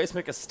Energy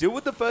Pacemaker still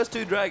with the first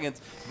 2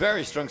 dragons.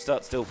 Very strong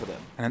start still for them.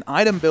 And an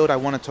item build I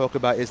want to talk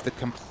about is the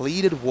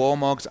completed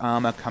Warmog's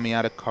armor coming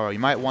out of Koro. You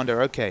might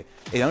wonder, okay,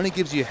 it only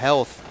gives you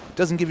health.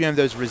 Doesn't give you any of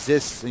those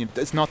resists.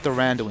 It's not the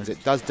randoms.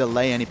 It does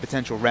delay any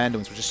potential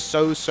randoms, which is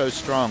so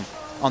strong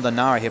on the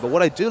Nara here. But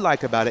what I do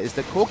like about it is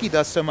that Corki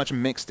does so much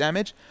mixed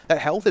damage that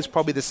health is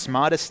probably the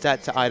smartest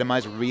stat to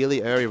itemize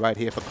really early right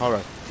here for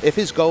Koro. If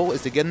his goal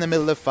is to get in the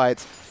middle of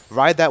fights,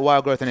 ride that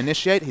wild growth and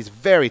initiate, he's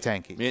very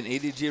tanky. Man,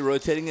 EDG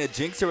rotating their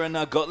Jinx around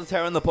now, got the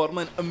tower in the bottom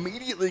lane,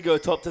 immediately go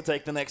top to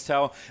take the next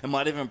tower, and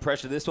might even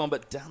pressure this one,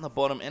 but down the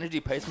bottom, Energy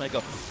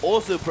Pacemaker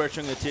also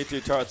pressuring a tier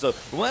 2 turret, so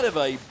we might have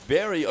a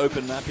very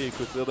open map here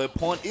quickly, although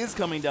Pawn is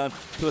coming down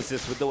to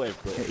assist with the wave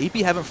clear. Yeah, EP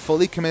haven't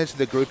fully committed to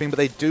the grouping, but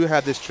they do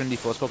have this Trinity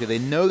Force Corki. They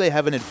know they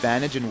have an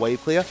advantage in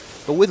wave clear,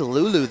 but with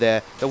Lulu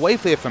there, the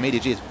wave clear from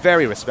EDG is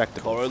very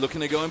respectable. Koro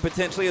looking to go in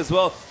potentially as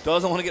well.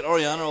 Doesn't want to get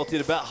Orianna ulted,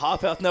 about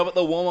half health now, but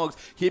the Warmogs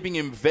keeping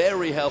him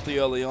very healthy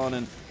early on,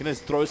 and going to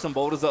throw some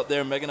boulders up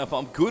there and Mega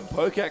Napalm. Good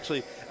poke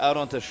actually out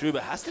onto Shu,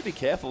 but has to be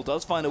careful.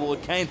 Does find a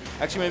ward. Kane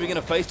actually maybe going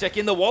to face check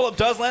in. The wallop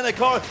does land at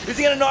Koro. Is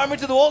he going to knife him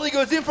into the wall? He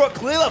goes in for a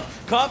Clearlove.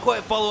 Can't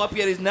quite follow up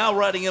yet. He's now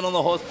riding in on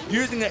the horse,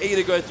 using the E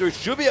to go through.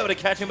 Should be able to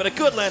catch him, but a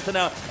good lantern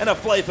now and a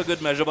flay for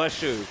good measure by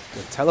Shu.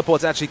 The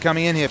teleport's actually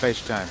coming in here,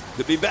 Page Time.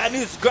 Could be bad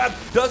news. Grab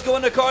does go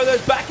into Koro, though.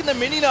 He's back in the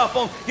mini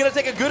Napalm. Going to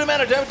take a good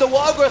amount of damage. The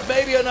Wild Growth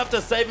may be enough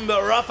to save him,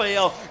 but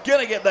Raphael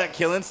going to get that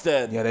kill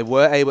instead. Yeah, they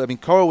were able. I mean,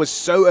 Koro was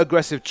so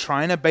aggressive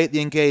trying to bait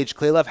the engage.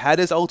 Clearlove had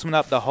his ultimate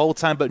up the whole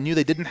time, but knew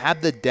they didn't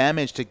have the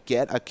damage to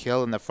get a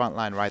kill in the front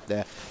line right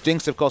there.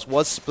 Jinx, of course,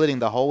 was splitting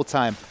the whole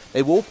time.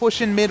 They will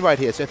push in mid right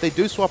here, so if they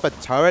do swap a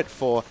turret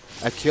for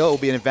a kill, it will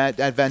be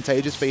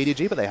advantageous for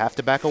EDG, but they have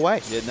to back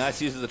away. Yeah,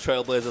 nice use of the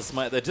Trailblazer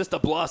Smite there, just to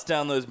blast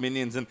down those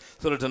minions and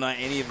sort of deny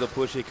any of the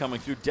push here coming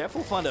through. Def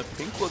will find a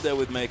pink ward there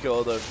with Mako,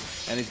 although,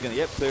 and he's going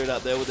to, clear it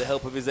out there with the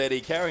help of his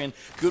AD carry, and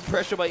good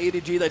pressure by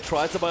EDG. They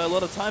tried to buy a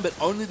lot of time, but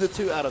only the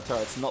 2 outer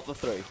turrets, not the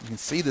 3. You can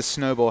see the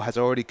snowball has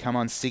already come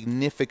on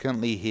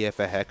significantly here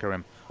for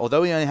Hecarim.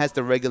 Although he only has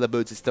the regular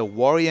boots, it's the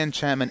Warrior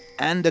Enchantment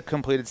and a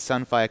completed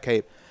Sunfire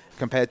Cape.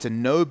 compared to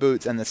no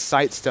boots and the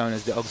Sightstone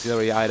as the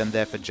auxiliary item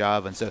there for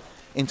Jarvan. So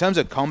in terms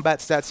of combat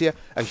stats here,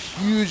 a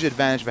huge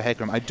advantage for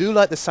Hecarim. I do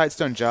like the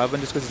Sightstone Jarvan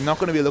just because he's not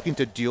going to be looking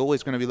to duel.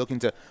 He's going to be looking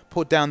to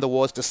put down the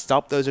wards to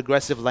stop those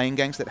aggressive lane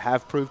ganks that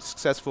have proved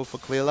successful for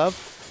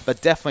Clearlove, but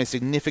definitely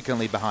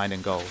significantly behind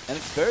in gold. And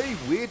it's very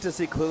weird to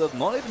see Clearlove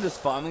not even just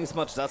farming as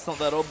much, that's not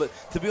that odd, but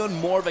to be on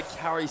more of a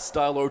carry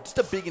style or just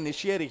a big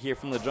initiator here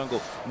from the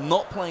jungle,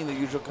 not playing the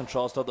usual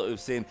control style that we've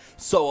seen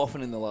so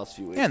often in the last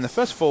few weeks. Yeah, in the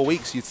first 4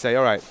 weeks, you'd say,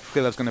 all right,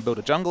 Clearlove's going to build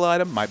a jungle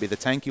item, might be the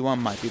tanky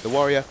one, might be the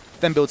warrior,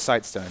 then build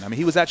Sightstone. I mean,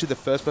 he was actually the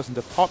first person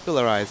to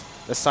popularize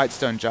the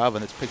Sightstone Jarvan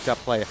that's picked up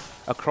play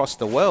across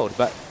the world,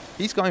 but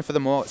he's going for the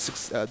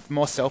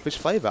more selfish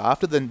flavor.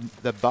 After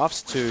the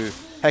buffs to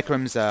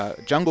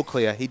Hecarim's jungle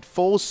clear, he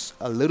falls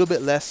a little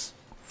bit less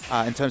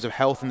in terms of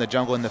health in the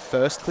jungle in the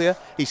first clear.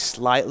 He's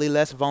slightly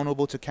less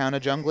vulnerable to counter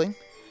jungling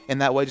in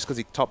that way just because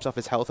he tops off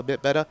his health a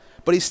bit better.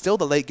 But he's still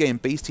the late game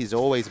beast he's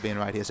always been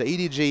right here. So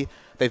EDG,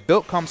 they've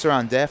built comps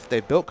around Deft,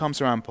 they've built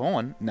comps around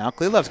Pawn. Now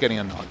Clearlove's getting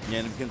a nod. Yeah,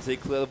 and you can see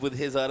Clearlove with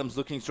his items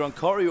looking strong.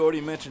 Corey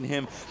already mentioned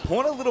him.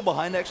 Pawn a little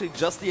behind, actually,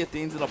 just the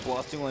Athenes and a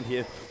blasting one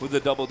here with the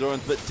double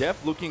Durans. But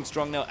Deft looking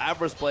strong now.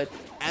 Avarice Blade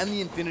and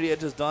the Infinity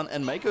Edge is done.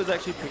 And Mako's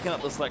actually picking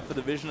up the slack for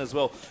the Vision as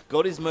well.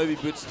 Got his Moby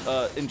Boots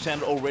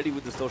enchanted already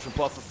with Distortion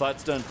plus the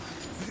Sightstone.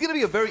 This is going to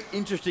be a very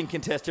interesting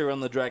contest here on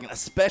the Dragon,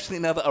 especially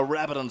now that a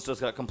Rabadon's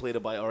just got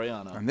completed by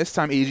Orianna. And this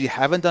time EDG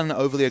haven't done an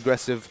overly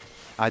aggressive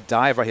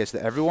dive right here, so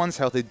that everyone's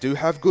healthy. They do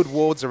have good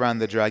wards around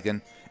the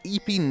Dragon.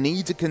 EP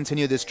need to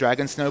continue this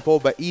Dragon Snowball,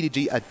 but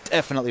EDG are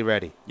definitely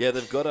ready. Yeah,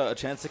 they've got a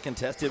chance to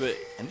contest here, but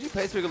Energy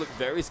Pacemaker look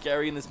very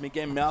scary in this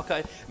mid-game.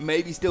 Maokai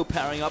maybe still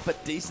powering up,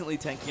 but decently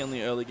tanky on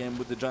the early game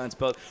with the Giant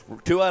Spell.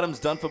 2 items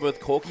done for both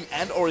Corki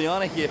and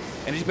Orianna here.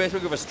 Energy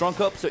Pacemaker with a strong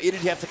cup, so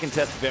EDG have to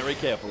contest very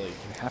carefully.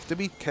 You have to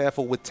be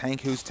careful with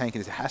tank who's tanking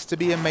this. It has to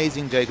be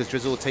Amazing J, because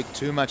Drizzle will take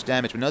too much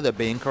damage. We know they're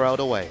being corralled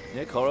away.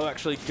 Yeah, Koro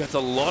actually gets a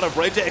lot of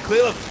rage there.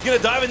 Clearlove gonna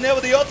dive in there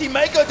with the ulti.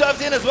 Mako dives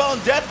in as well,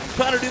 and Death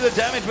trying to do the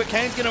damage, but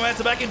Kane's gonna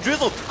answer back in.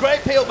 Drizzle,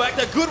 great peel back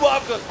there, good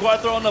wild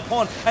throw on the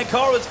Pawn, and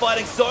Koro is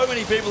fighting so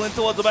many people in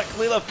towards the back.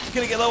 Clearlove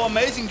gonna get low.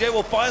 Amazing J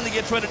will finally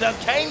get shredded down.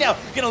 Kane now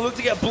gonna look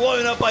to get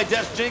blown up by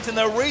Death's Jinx, and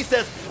the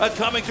resets are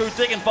coming through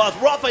thick and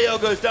fast. Raphael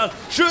goes down.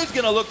 Shu's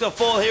gonna look to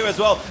fall here as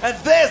well, and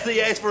there's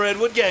the ace for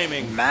Edward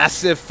Gaming.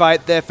 Massive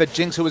fight there for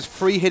Jinx, who was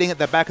free hitting at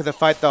the back of the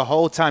fight the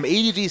whole time.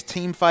 EDG's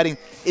team fighting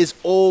is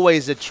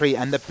always a treat,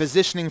 and the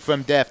positioning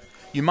from Deft,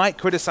 you might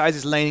criticize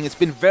his laning. It's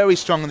been very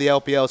strong in the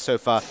LPL so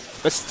far,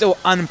 but still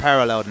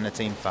unparalleled in a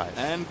team fight.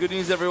 And good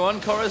news,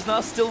 everyone. Koro's now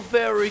still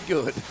very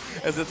good,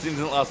 as it seems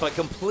in the last fight.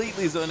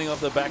 Completely zoning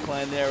off the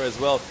backline there as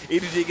well.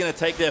 EDG going to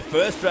take their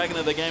first Dragon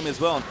of the game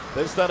as well.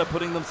 They've started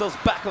putting themselves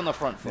back on the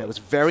front foot. Yeah, it was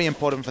very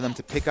important for them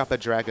to pick up a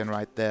Dragon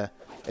right there.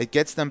 It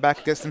gets them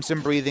back, gets them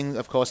some breathing.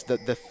 Of course, the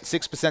 6%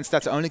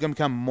 stats are only going to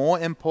become more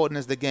important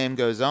as the game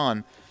goes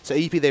on. So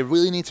EP, they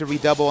really need to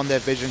redouble on their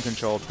vision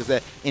control because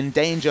they're in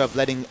danger of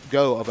letting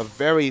go of a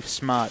very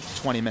smart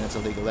 20 minutes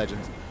of League of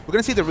Legends. We're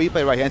going to see the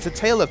replay right here. It's a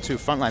tale of two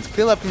front lines.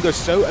 Clearlove can go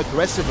so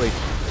aggressively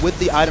with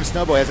the item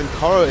Snowball as, and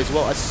Koro as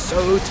well are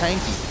so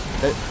tanky.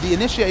 The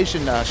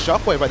initiation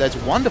shockwave right there is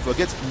wonderful. It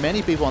gets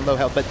many people on low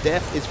health, but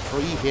Deft is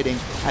free hitting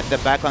at the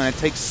backline. It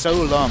takes so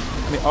long.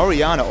 I mean,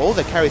 Orianna, all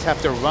the carries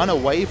have to run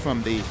away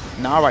from the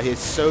Nara here. He's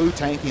so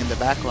tanky in the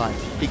backline.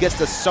 He gets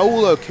the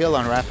solo kill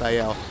on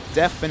Raphael.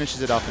 Deft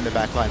finishes it off in the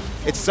backline.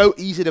 It's so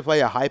easy to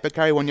play a hyper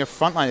carry when your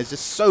front line is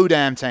just so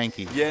damn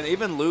tanky. Yeah, and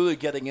even Lulu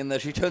getting in there,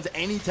 she turns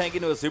any tank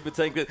into a super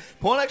tank, but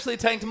Pawn actually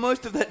tanked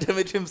most of that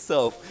damage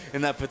himself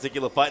in that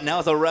particular fight. Now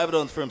it's a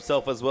Rabadon for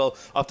himself as well.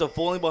 After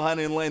falling behind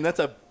in lane, that's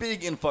a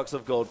big influx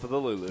of gold for the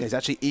Lulu. He's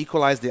actually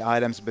equalized the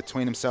items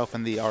between himself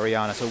and the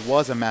Orianna, so it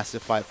was a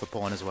massive fight for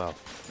Pawn as well.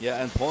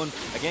 Yeah, and Pawn,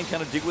 again,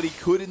 kind of did what he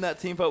could in that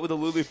team fight with the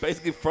Lulu,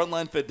 basically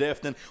frontline for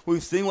Deft, and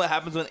we've seen what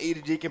happens when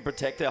EDG can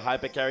protect their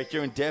hyper carry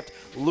here, and Deft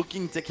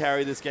looking to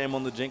carry this game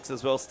on the Jinx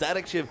as well.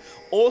 Static Shiv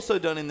also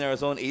done in there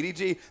as well, and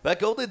EDG, that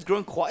gold lead's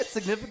grown quite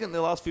significantly in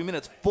the last few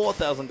minutes,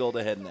 4,000 gold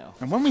ahead now.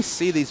 And when we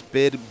see these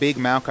big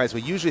Maokais,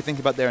 we usually think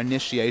about their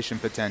initiation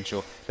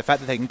potential, the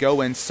fact that they can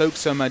go in, soak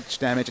so much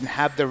damage, and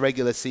have the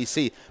regular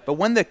CC. But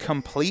when they're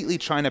completely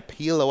trying to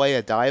peel away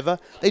a diver,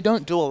 they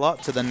don't do a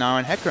lot to the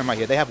Nara and Hecarim right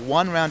here. They have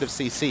one round of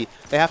CC.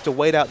 They have to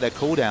wait out their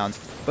cooldowns.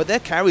 But their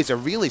carries are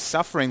really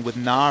suffering with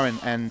Nara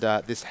and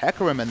this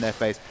Hecarim in their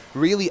face.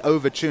 Really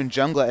overtuned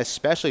jungler,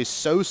 especially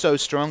so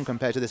strong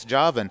compared to this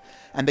Jarvan.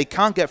 And they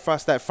can't get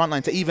past that front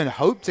line to even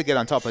hope to get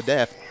on top of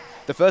Deft.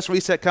 The first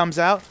reset comes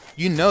out,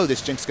 you know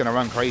this Jinx is going to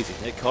run crazy.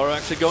 Yeah, Koro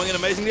actually going in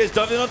amazing days,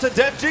 diving onto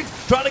Deft. Jinx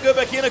trying to go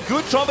back in, a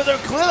good trumpet there.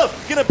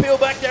 Clearlove going to peel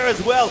back there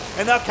as well.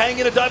 And now Kane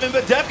going to dive in,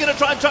 but Deft going to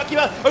try and chuck him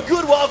out. A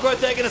good wild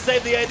growth there, going to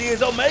save the AD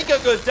as well.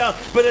 Mako goes down,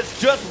 but it's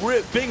just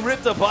being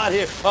ripped apart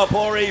here. Oh,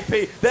 poor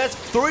EP. That's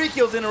 3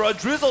 kills in a row.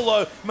 Drizzle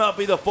low might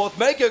be the 4th.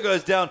 Mako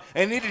goes down,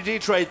 and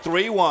EDG trade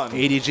 3-1.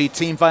 EDG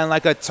team fighting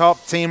like a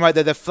top team right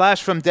there. The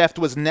flash from Deft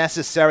was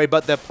necessary,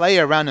 but the play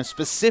around him,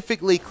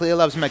 specifically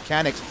Clearlove's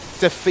mechanics,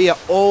 to fear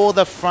all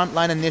the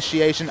frontline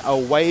initiation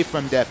away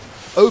from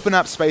Deft. Open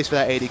up space for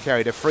that AD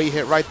carry. The free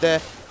hit right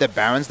there. The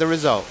Baron's the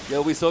result. Yeah,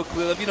 we saw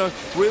Clearlove, you know,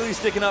 really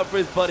sticking up for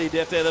his buddy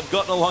Def there. They've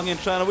gotten along in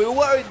China. We were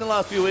worried in the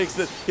last few weeks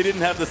that he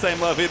didn't have the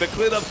same love here, but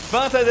Clearlove,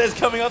 Vantaz's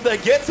coming up there,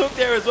 gets hooked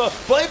there as well.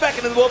 Play back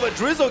into the wall, but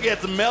Drizzle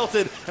gets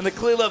melted, and the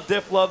Clearlove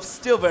Def love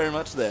still very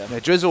much there.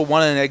 Yeah, Drizzle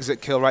won an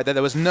exit kill right there. It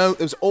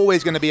was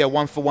always going to be a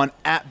 1-for-1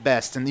 at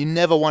best, and you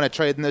never want to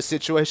trade in those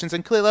situations,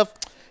 and Clearlove,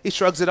 he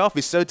shrugs it off.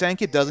 He's so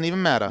tanky, it doesn't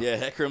even matter. Yeah,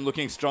 Hecarim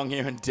looking strong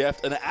here and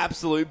Deft. An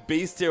absolute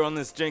beast here on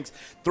this Jinx.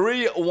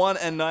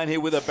 3-1-9 here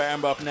with a Baron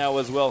buff now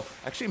as well.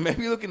 Actually,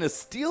 maybe looking to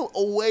steal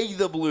away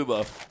the blue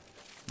buff.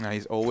 No,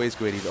 he's always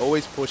good. He's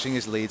always pushing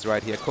his leads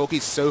right here.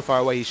 Corki's so far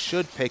away, he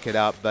should pick it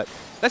up, but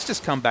let's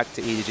just come back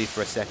to EDG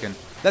for a second.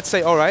 Let's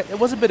say, all right, it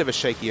was a bit of a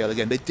shaky early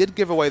game. They did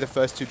give away the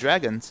first 2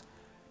 dragons,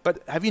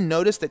 but have you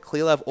noticed that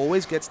Clearlove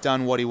always gets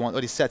done what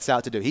he sets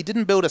out to do? He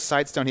didn't build a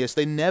Sightstone here, so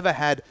they never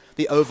had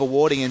the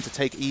overwarding in to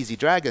take easy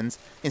dragons.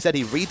 Instead,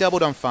 he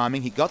redoubled on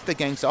farming, he got the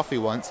ganks off he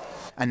wants,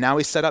 and now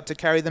he's set up to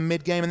carry the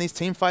mid-game in these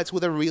team fights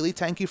with a really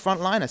tanky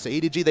frontliner. So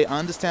EDG, they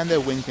understand their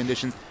win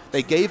conditions.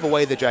 They gave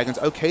away the dragons.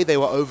 Okay, they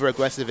were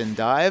over-aggressive in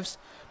dives,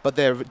 but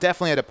they're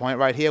definitely at a point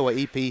right here where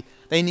EP,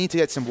 they need to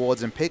get some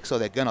wards and picks or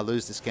they're going to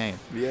lose this game.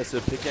 Yeah, so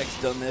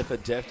pickaxe done there for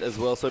Deft as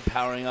well, so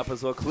powering up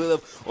as well.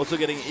 Clearlove also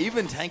getting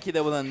even tanky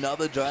there with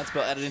another giant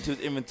spell added into his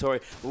inventory.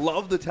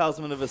 Love the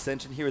Talisman of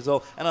Ascension here as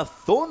well, and a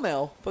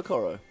Thornmail for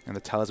Koro. And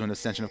the Talisman of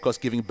Ascension, of course,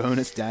 giving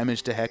bonus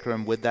damage to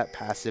Hecarim with that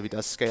passive. He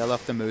does scale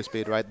off the move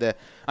speed right there.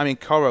 I mean,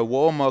 Koro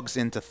Warmogs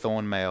into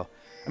Thornmail.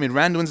 I mean,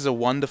 Randuin's is a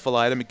wonderful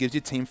item. It gives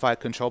you teamfight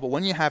control, but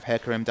when you have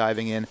Hecarim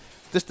diving in,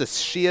 just the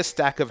sheer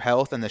stack of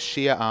health and the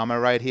sheer armor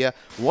right here,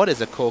 what is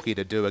a Corki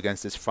to do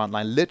against this front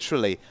line?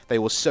 Literally, they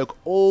will soak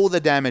all the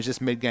damage this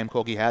mid-game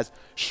Corki has,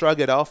 shrug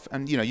it off,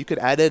 and you know, you could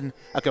add in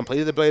a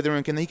completed the Blade of the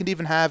Rune, and he could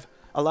even have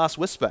a last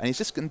Whisper, and he's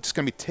just going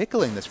to be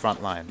tickling this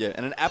front line. Yeah,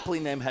 and an aptly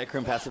named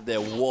Hecarim passive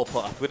there,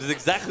 Warpath, which is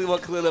exactly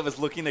what Clearlove is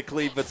looking to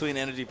cleave between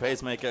Energy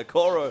Pacemaker.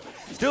 Koro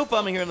still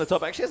farming here in the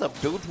top, actually has a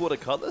build toward a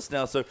Cutlass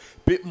now, so a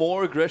bit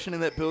more aggression in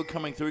that build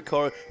coming through.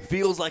 Koro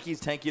feels like he's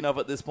tanky enough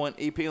at this point.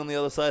 EP on the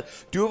other side.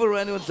 Do have a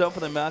Randuin's jump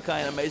for the Maokai,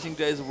 and Amazing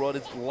Jay's Rod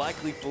is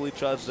likely fully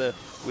charged there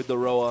with the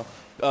Roa.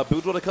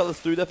 Build toward a Cutlass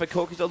through there for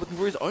Corki, still looking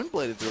for his own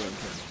Blade of the Rune.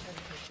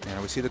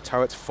 Yeah, we see the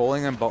turrets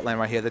falling in bot lane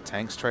right here, the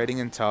tanks trading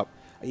in top.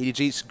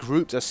 EDG's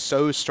groups are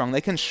so strong. They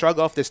can shrug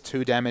off this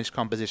 2 damage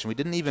composition. We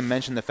didn't even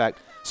mention the fact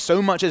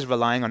so much is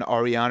relying on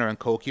Orianna and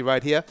Corki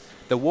right here.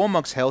 The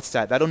Warmog's health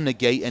stat, that'll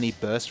negate any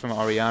burst from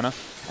Orianna.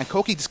 And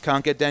Corki just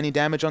can't get any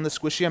damage on the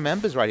squishier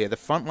members right here. The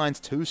front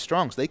line's too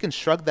strong, so they can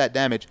shrug that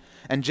damage.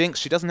 And Jinx,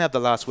 she doesn't have the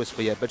last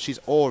Whisper yet, but she's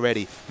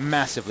already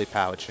massively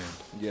power-tuned.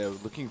 Yeah,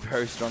 looking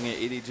very strong here,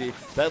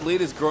 EDG. That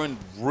lead has grown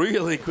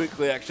really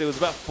quickly, actually. It was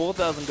about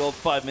 4,000 gold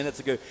 5 minutes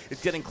ago.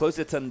 It's getting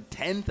closer to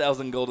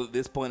 10,000 gold at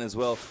this point as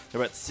well.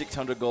 They're about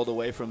 600 gold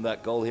away from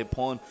that goal here.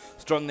 Pawn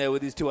strong there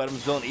with these 2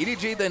 items as well. And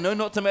EDG, they know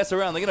not to mess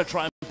around. They're going to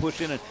try and push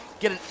in and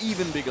get an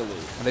even bigger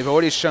lead. And they've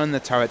already shown the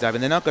turret dive,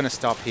 and they're not going to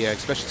stop here,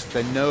 especially since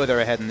they know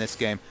they're ahead in this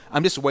game.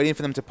 I'm just waiting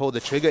for them to pull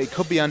the trigger. It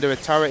could be under a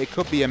turret. It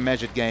could be a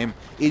measured game.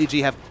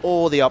 EDG have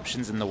all the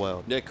options in the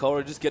world. Yeah,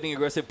 Koro just getting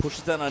aggressive,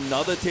 pushes down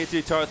another tier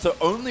 2 turret, so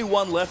only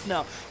 1 left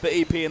now for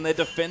EP, and they're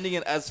defending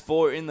it as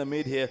 4 in the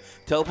mid here.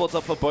 Teleports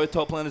up for both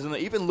top laners, and they're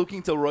even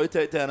looking to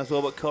rotate down as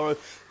well, but Koro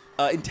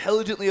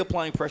intelligently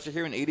applying pressure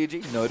here in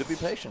EDG. Know to be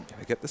patient.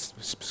 They get this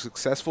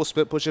successful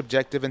split push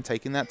objective and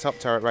taking that top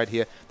turret right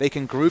here. They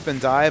can group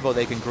and dive, or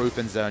they can group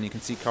and zone. You can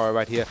see Koro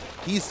right here.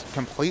 He's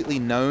completely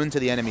known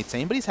to the enemy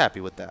team, but he's happy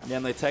with that. Yeah,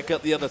 and they take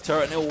out the other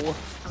turret. Now,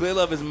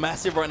 Clearlove is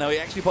massive right now. He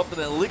actually popped an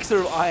Elixir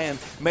of Iron,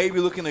 maybe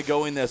looking to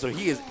go in there, so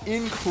he is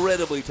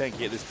incredibly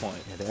tanky at this point.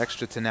 Yeah, the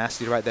extra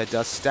tenacity right there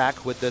does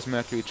stack with those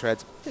Mercury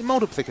Treads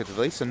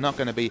multiplicatively, so not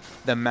going to be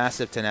the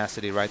massive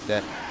tenacity right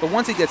there. But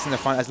once he gets in the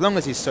front, as long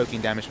as he's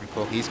soaking damage from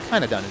Corki, he's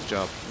kind of done his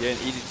job. Yeah, and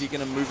EDG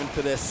going to move in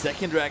for their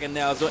second dragon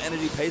now. So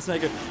Energy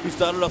Pacemaker, who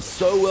started off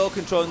so well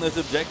controlling those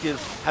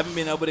objectives, haven't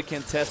been able to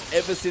contest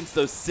ever since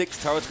those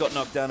 6 turrets got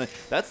knocked down. And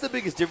that's the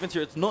biggest difference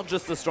here. It's not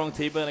just the strong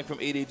T-burning from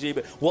EDG,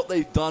 but what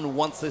they've done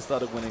once they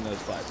started winning those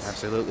fights.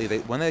 Absolutely.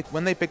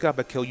 When they pick up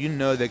a kill, you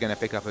know they're going to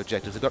pick up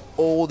objectives. They've got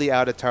all the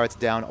outer turrets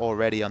down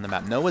already on the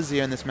map. No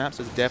Azir in this map,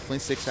 so there's definitely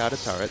 6 outer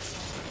turrets.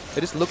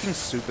 They're just looking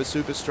super,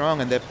 super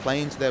strong, and they're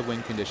playing to their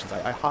win conditions.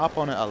 I harp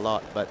on it a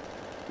lot, but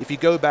if you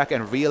go back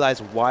and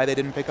realize why they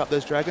didn't pick up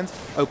those dragons,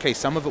 okay,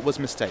 some of it was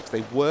mistakes.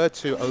 They were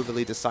too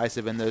overly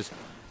decisive in those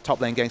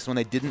top lane ganks when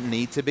they didn't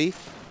need to be,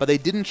 but they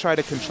didn't try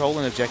to control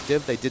an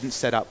objective they didn't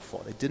set up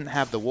for. They didn't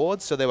have the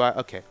wards, so they were,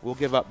 okay, we'll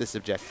give up this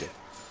objective.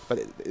 But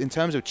in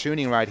terms of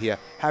tuning right here,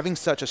 having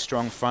such a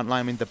strong front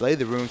line, I mean, the Blade of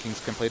the Ruin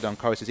King's completed on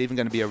Chorus is even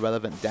going to be a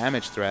relevant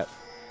damage threat.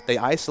 They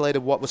isolated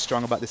what was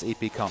strong about this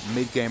EP comp,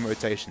 mid-game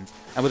rotations.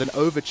 And with an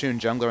overtuned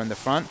jungler in the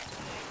front,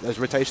 those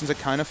rotations are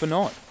kind of for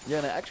naught. Yeah,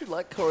 and I actually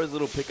like Koro's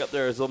little pick up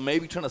there as well,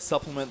 maybe trying to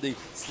supplement the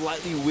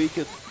slightly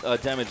weaker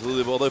damage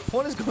Lulu, although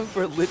Pawn is going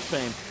for a Lich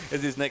Bane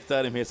as his next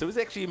item here. So he's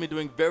actually been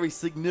doing very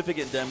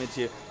significant damage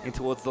here in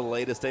towards the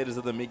later stages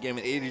of the mid-game,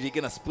 and EDG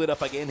going to split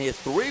up again here,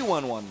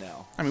 3-1-1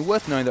 now. I mean,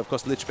 worth knowing that, of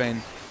course, Lich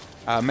Bane,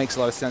 Makes a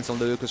lot of sense on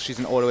Lulu because she's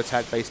an auto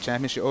attack based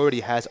champion. She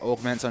already has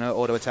augments on her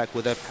auto attack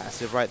with her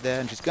passive right there,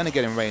 and she's going to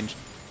get in range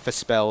for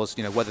spells,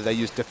 you know, whether they're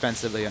used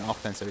defensively and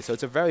offensively. So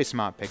it's a very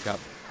smart pickup.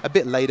 A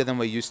bit later than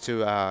we're used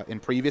to in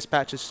previous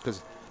patches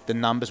because the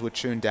numbers were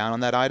tuned down on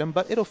that item,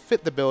 but it'll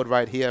fit the build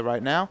right here,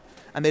 right now,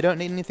 and they don't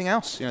need anything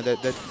else. You know, they're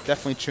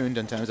definitely tuned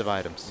in terms of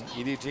items.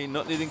 EDG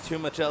not needing too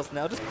much else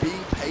now, just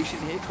being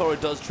patient here. Koro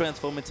does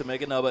transform into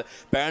Mega now, but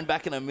Baron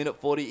back in a minute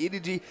 40.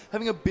 EDG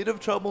having a bit of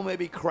trouble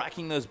maybe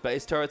cracking those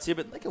base turrets here,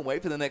 but they can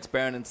wait for the next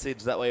Baron and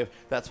Siege that way if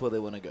that's where they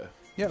want to go.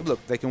 Yeah,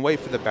 look, they can wait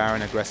for the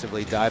Baron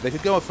aggressively dive. They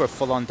could go for a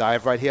full-on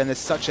dive right here, and there's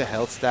such a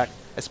health stack,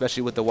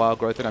 especially with the wild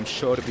growth, that I'm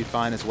sure to be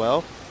fine as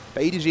well.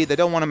 But EDG, they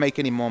don't want to make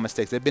any more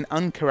mistakes. They've been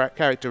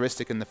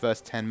uncharacteristic in the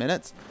first 10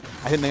 minutes.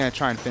 I think they're going to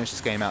try and finish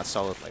this game out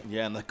solidly.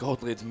 Yeah, and the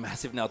gold lead's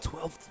massive now.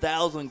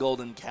 12,000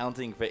 gold and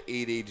counting for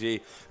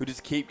EDG, who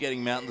just keep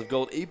getting mountains of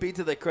gold. EP,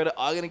 to their credit,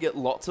 are going to get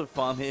lots of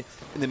farm here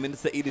in the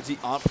minutes that EDG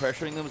aren't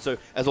pressuring them, so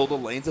as all the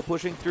lanes are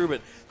pushing through. But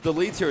the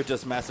leads here are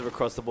just massive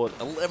across the board.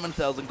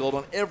 11,000 gold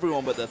on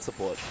everyone but that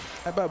support.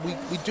 But we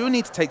do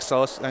need to take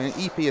solace, I mean,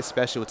 EP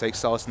especially will take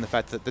solace in the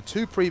fact that the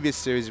two previous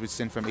series we've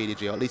seen from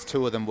EDG, or at least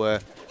two of them,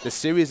 were the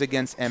series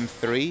against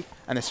M3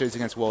 and the series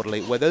against World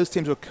Elite, where those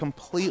teams were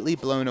completely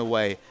blown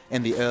away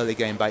in the early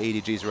game by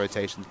EDG's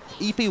rotations.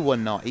 EP were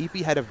not. EP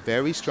had a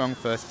very strong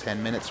first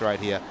 10 minutes right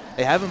here.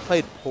 They haven't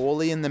played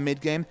poorly in the mid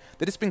game.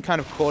 They've just been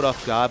kind of caught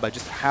off guard by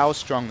just how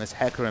strong this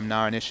Hecarim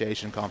Gnar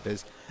initiation comp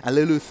is. And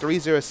Lulu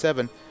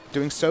 307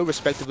 doing so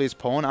respectively as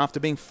Pawn after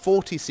being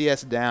 40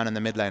 CS down in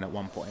the mid lane at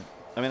one point.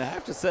 I mean, I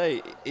have to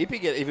say, EP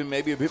get even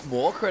maybe a bit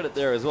more credit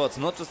there as well. It's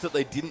not just that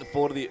they didn't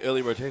fall to the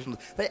early rotations.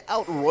 They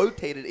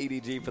out-rotated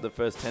EDG for the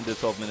first 10 to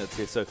 12 minutes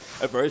here, so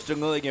a very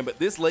strong early game. But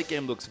this late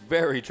game looks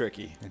very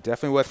tricky.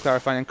 Definitely worth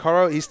clarifying. And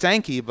Koro, he's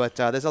tanky, but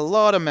there's a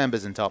lot of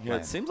members in top lane.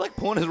 It seems like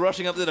Pawn is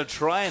rushing up there to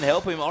try and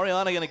help him.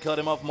 Orianna going to cut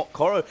him off.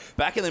 Koro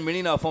back in the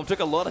mini now form. Took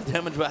a lot of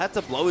damage, but had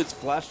to blow his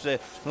flash there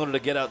in order to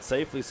get out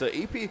safely. So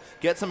EP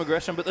gets some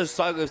aggression, but those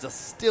side waves are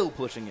still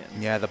pushing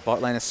in. Yeah, the bot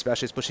lane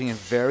especially is pushing in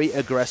very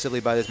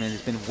aggressively by this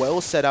minion. It's been well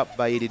set up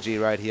by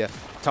EDG right here.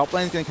 Top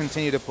lane's going to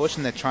continue to push,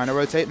 and they're trying to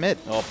rotate mid.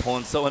 Oh,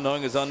 Pawn so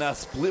annoying as well now.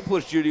 Split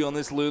push duty on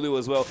this Lulu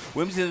as well.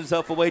 Whims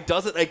himself away.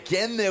 Does it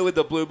again there with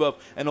the blue buff,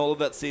 and all of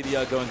that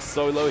CDR going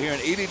so low here.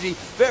 And EDG,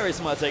 very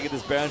smart taking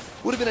this Baron.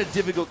 Would have been a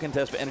difficult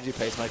contest for Energy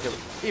Pacemaker,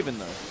 even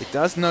though. It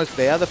does note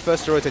they are the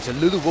first to rotate, so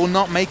Lulu will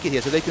not make it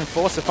here, so they can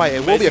force a fight.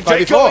 It will be a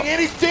 5v4. Going in,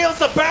 he steals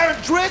the Baron.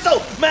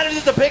 Drizzle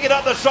manages to pick it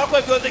up. The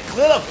shockwave goes in.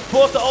 Clear,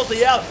 forced to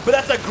ulti out, but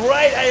that's a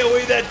great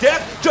AoE there.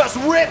 Deft just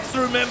rips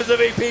through members of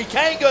EP.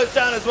 Kane goes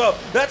down as well.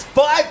 That's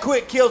 5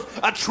 quick kills.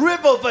 A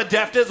triple for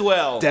Deft as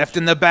well. Deft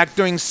in the back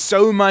doing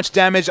so much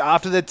damage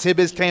after the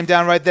Tibbers came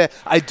down right there.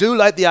 I do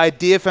like the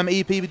idea from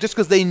EP, just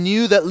because they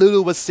knew that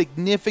Lulu was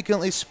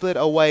significantly split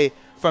away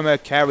from her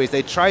carries.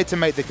 They tried to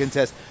make the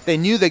contest. They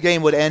knew the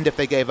game would end if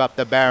they gave up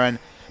the Baron.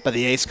 But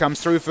the ace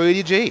comes through for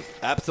EDG.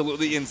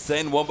 Absolutely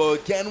insane wombo.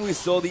 Again, we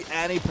saw the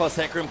Annie plus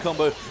Hecarim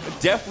combo.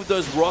 Deft with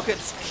those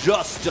rockets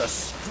just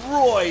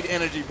destroyed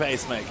Energy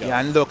Pacemaker. Yeah,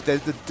 and look, the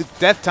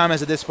death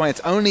timers at this point,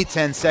 it's only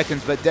 10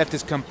 seconds, but Deft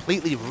is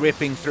completely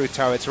ripping through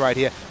turrets right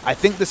here. I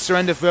think the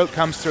surrender vote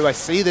comes through. I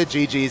see the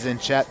GGs in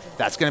chat.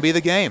 That's going to be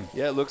the game.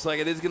 Yeah, it looks like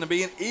it is going to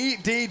be. An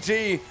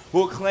EDG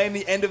will claim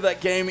the end of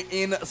that game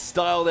in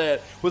style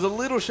there. Was a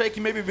little shaky,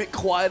 maybe a bit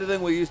quieter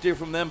than we used to hear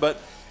from them, but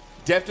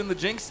Deft and the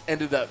Jinx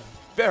ended that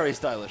very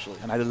stylishly.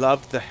 And I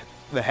loved the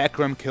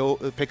Hecarim kill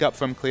pickup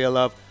from Clear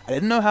Love. I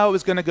didn't know how it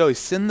was going to go.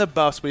 He's in the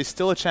buffs, but he's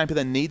still a champion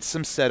that needs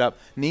some setup,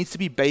 needs to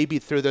be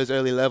babied through those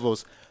early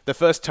levels. The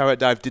first turret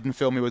dive didn't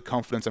fill me with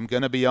confidence, I'm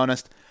going to be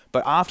honest.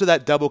 But after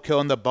that double kill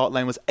on the bot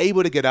lane, was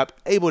able to get up,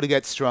 able to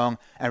get strong,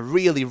 and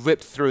really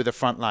ripped through the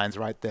front lines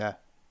right there.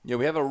 Yeah,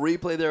 we have a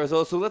replay there as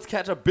well, so let's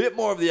catch a bit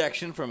more of the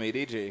action from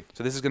EDG.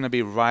 So this is going to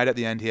be right at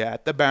the end here,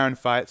 at the Baron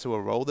fight, so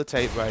we'll roll the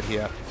tape right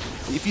here.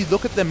 If you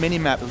look at the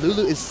minimap,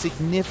 Lulu is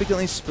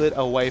significantly split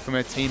away from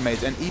her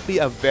teammates, and EP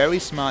are very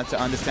smart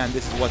to understand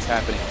this is what's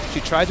happening.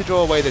 She tried to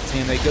draw away the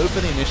team, they go for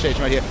the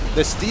initiation right here.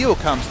 The steal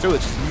comes through,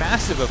 it's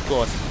massive of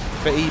course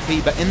for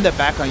EP, but in the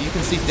background you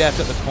can see Deft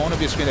at the corner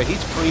of your screen there,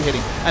 he's free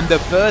hitting, and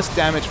the burst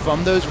damage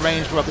from those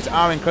ranged rockets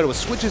are incredible.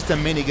 Switches to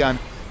minigun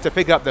to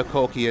pick up the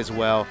Corki as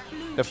well.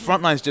 The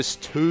front line's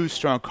just too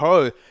strong.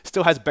 Koro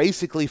still has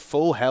basically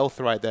full health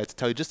right there to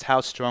tell you just how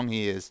strong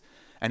he is.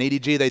 And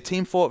EDG, they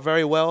team fought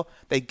very well.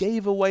 They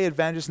gave away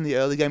advantages in the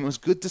early game. It was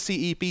good to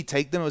see EP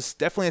take them. It was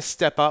definitely a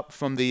step up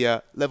from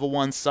the level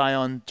 1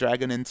 Scion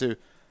Dragon into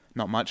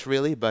not much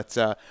really, but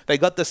they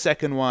got the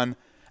second one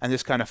and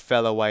just kind of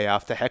fell away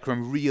after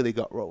Hecarim really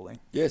got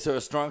rolling. Yeah, so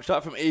a strong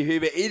shot from EP,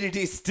 but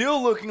EDG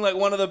still looking like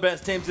one of the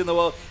best teams in the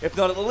world, if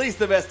not at least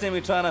the best team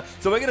in China.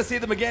 So we're going to see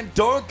them again.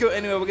 Don't go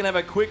anywhere. We're going to have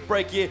a quick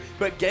break here,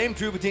 but game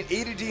 2 between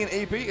EDG and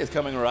EP is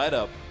coming right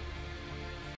up.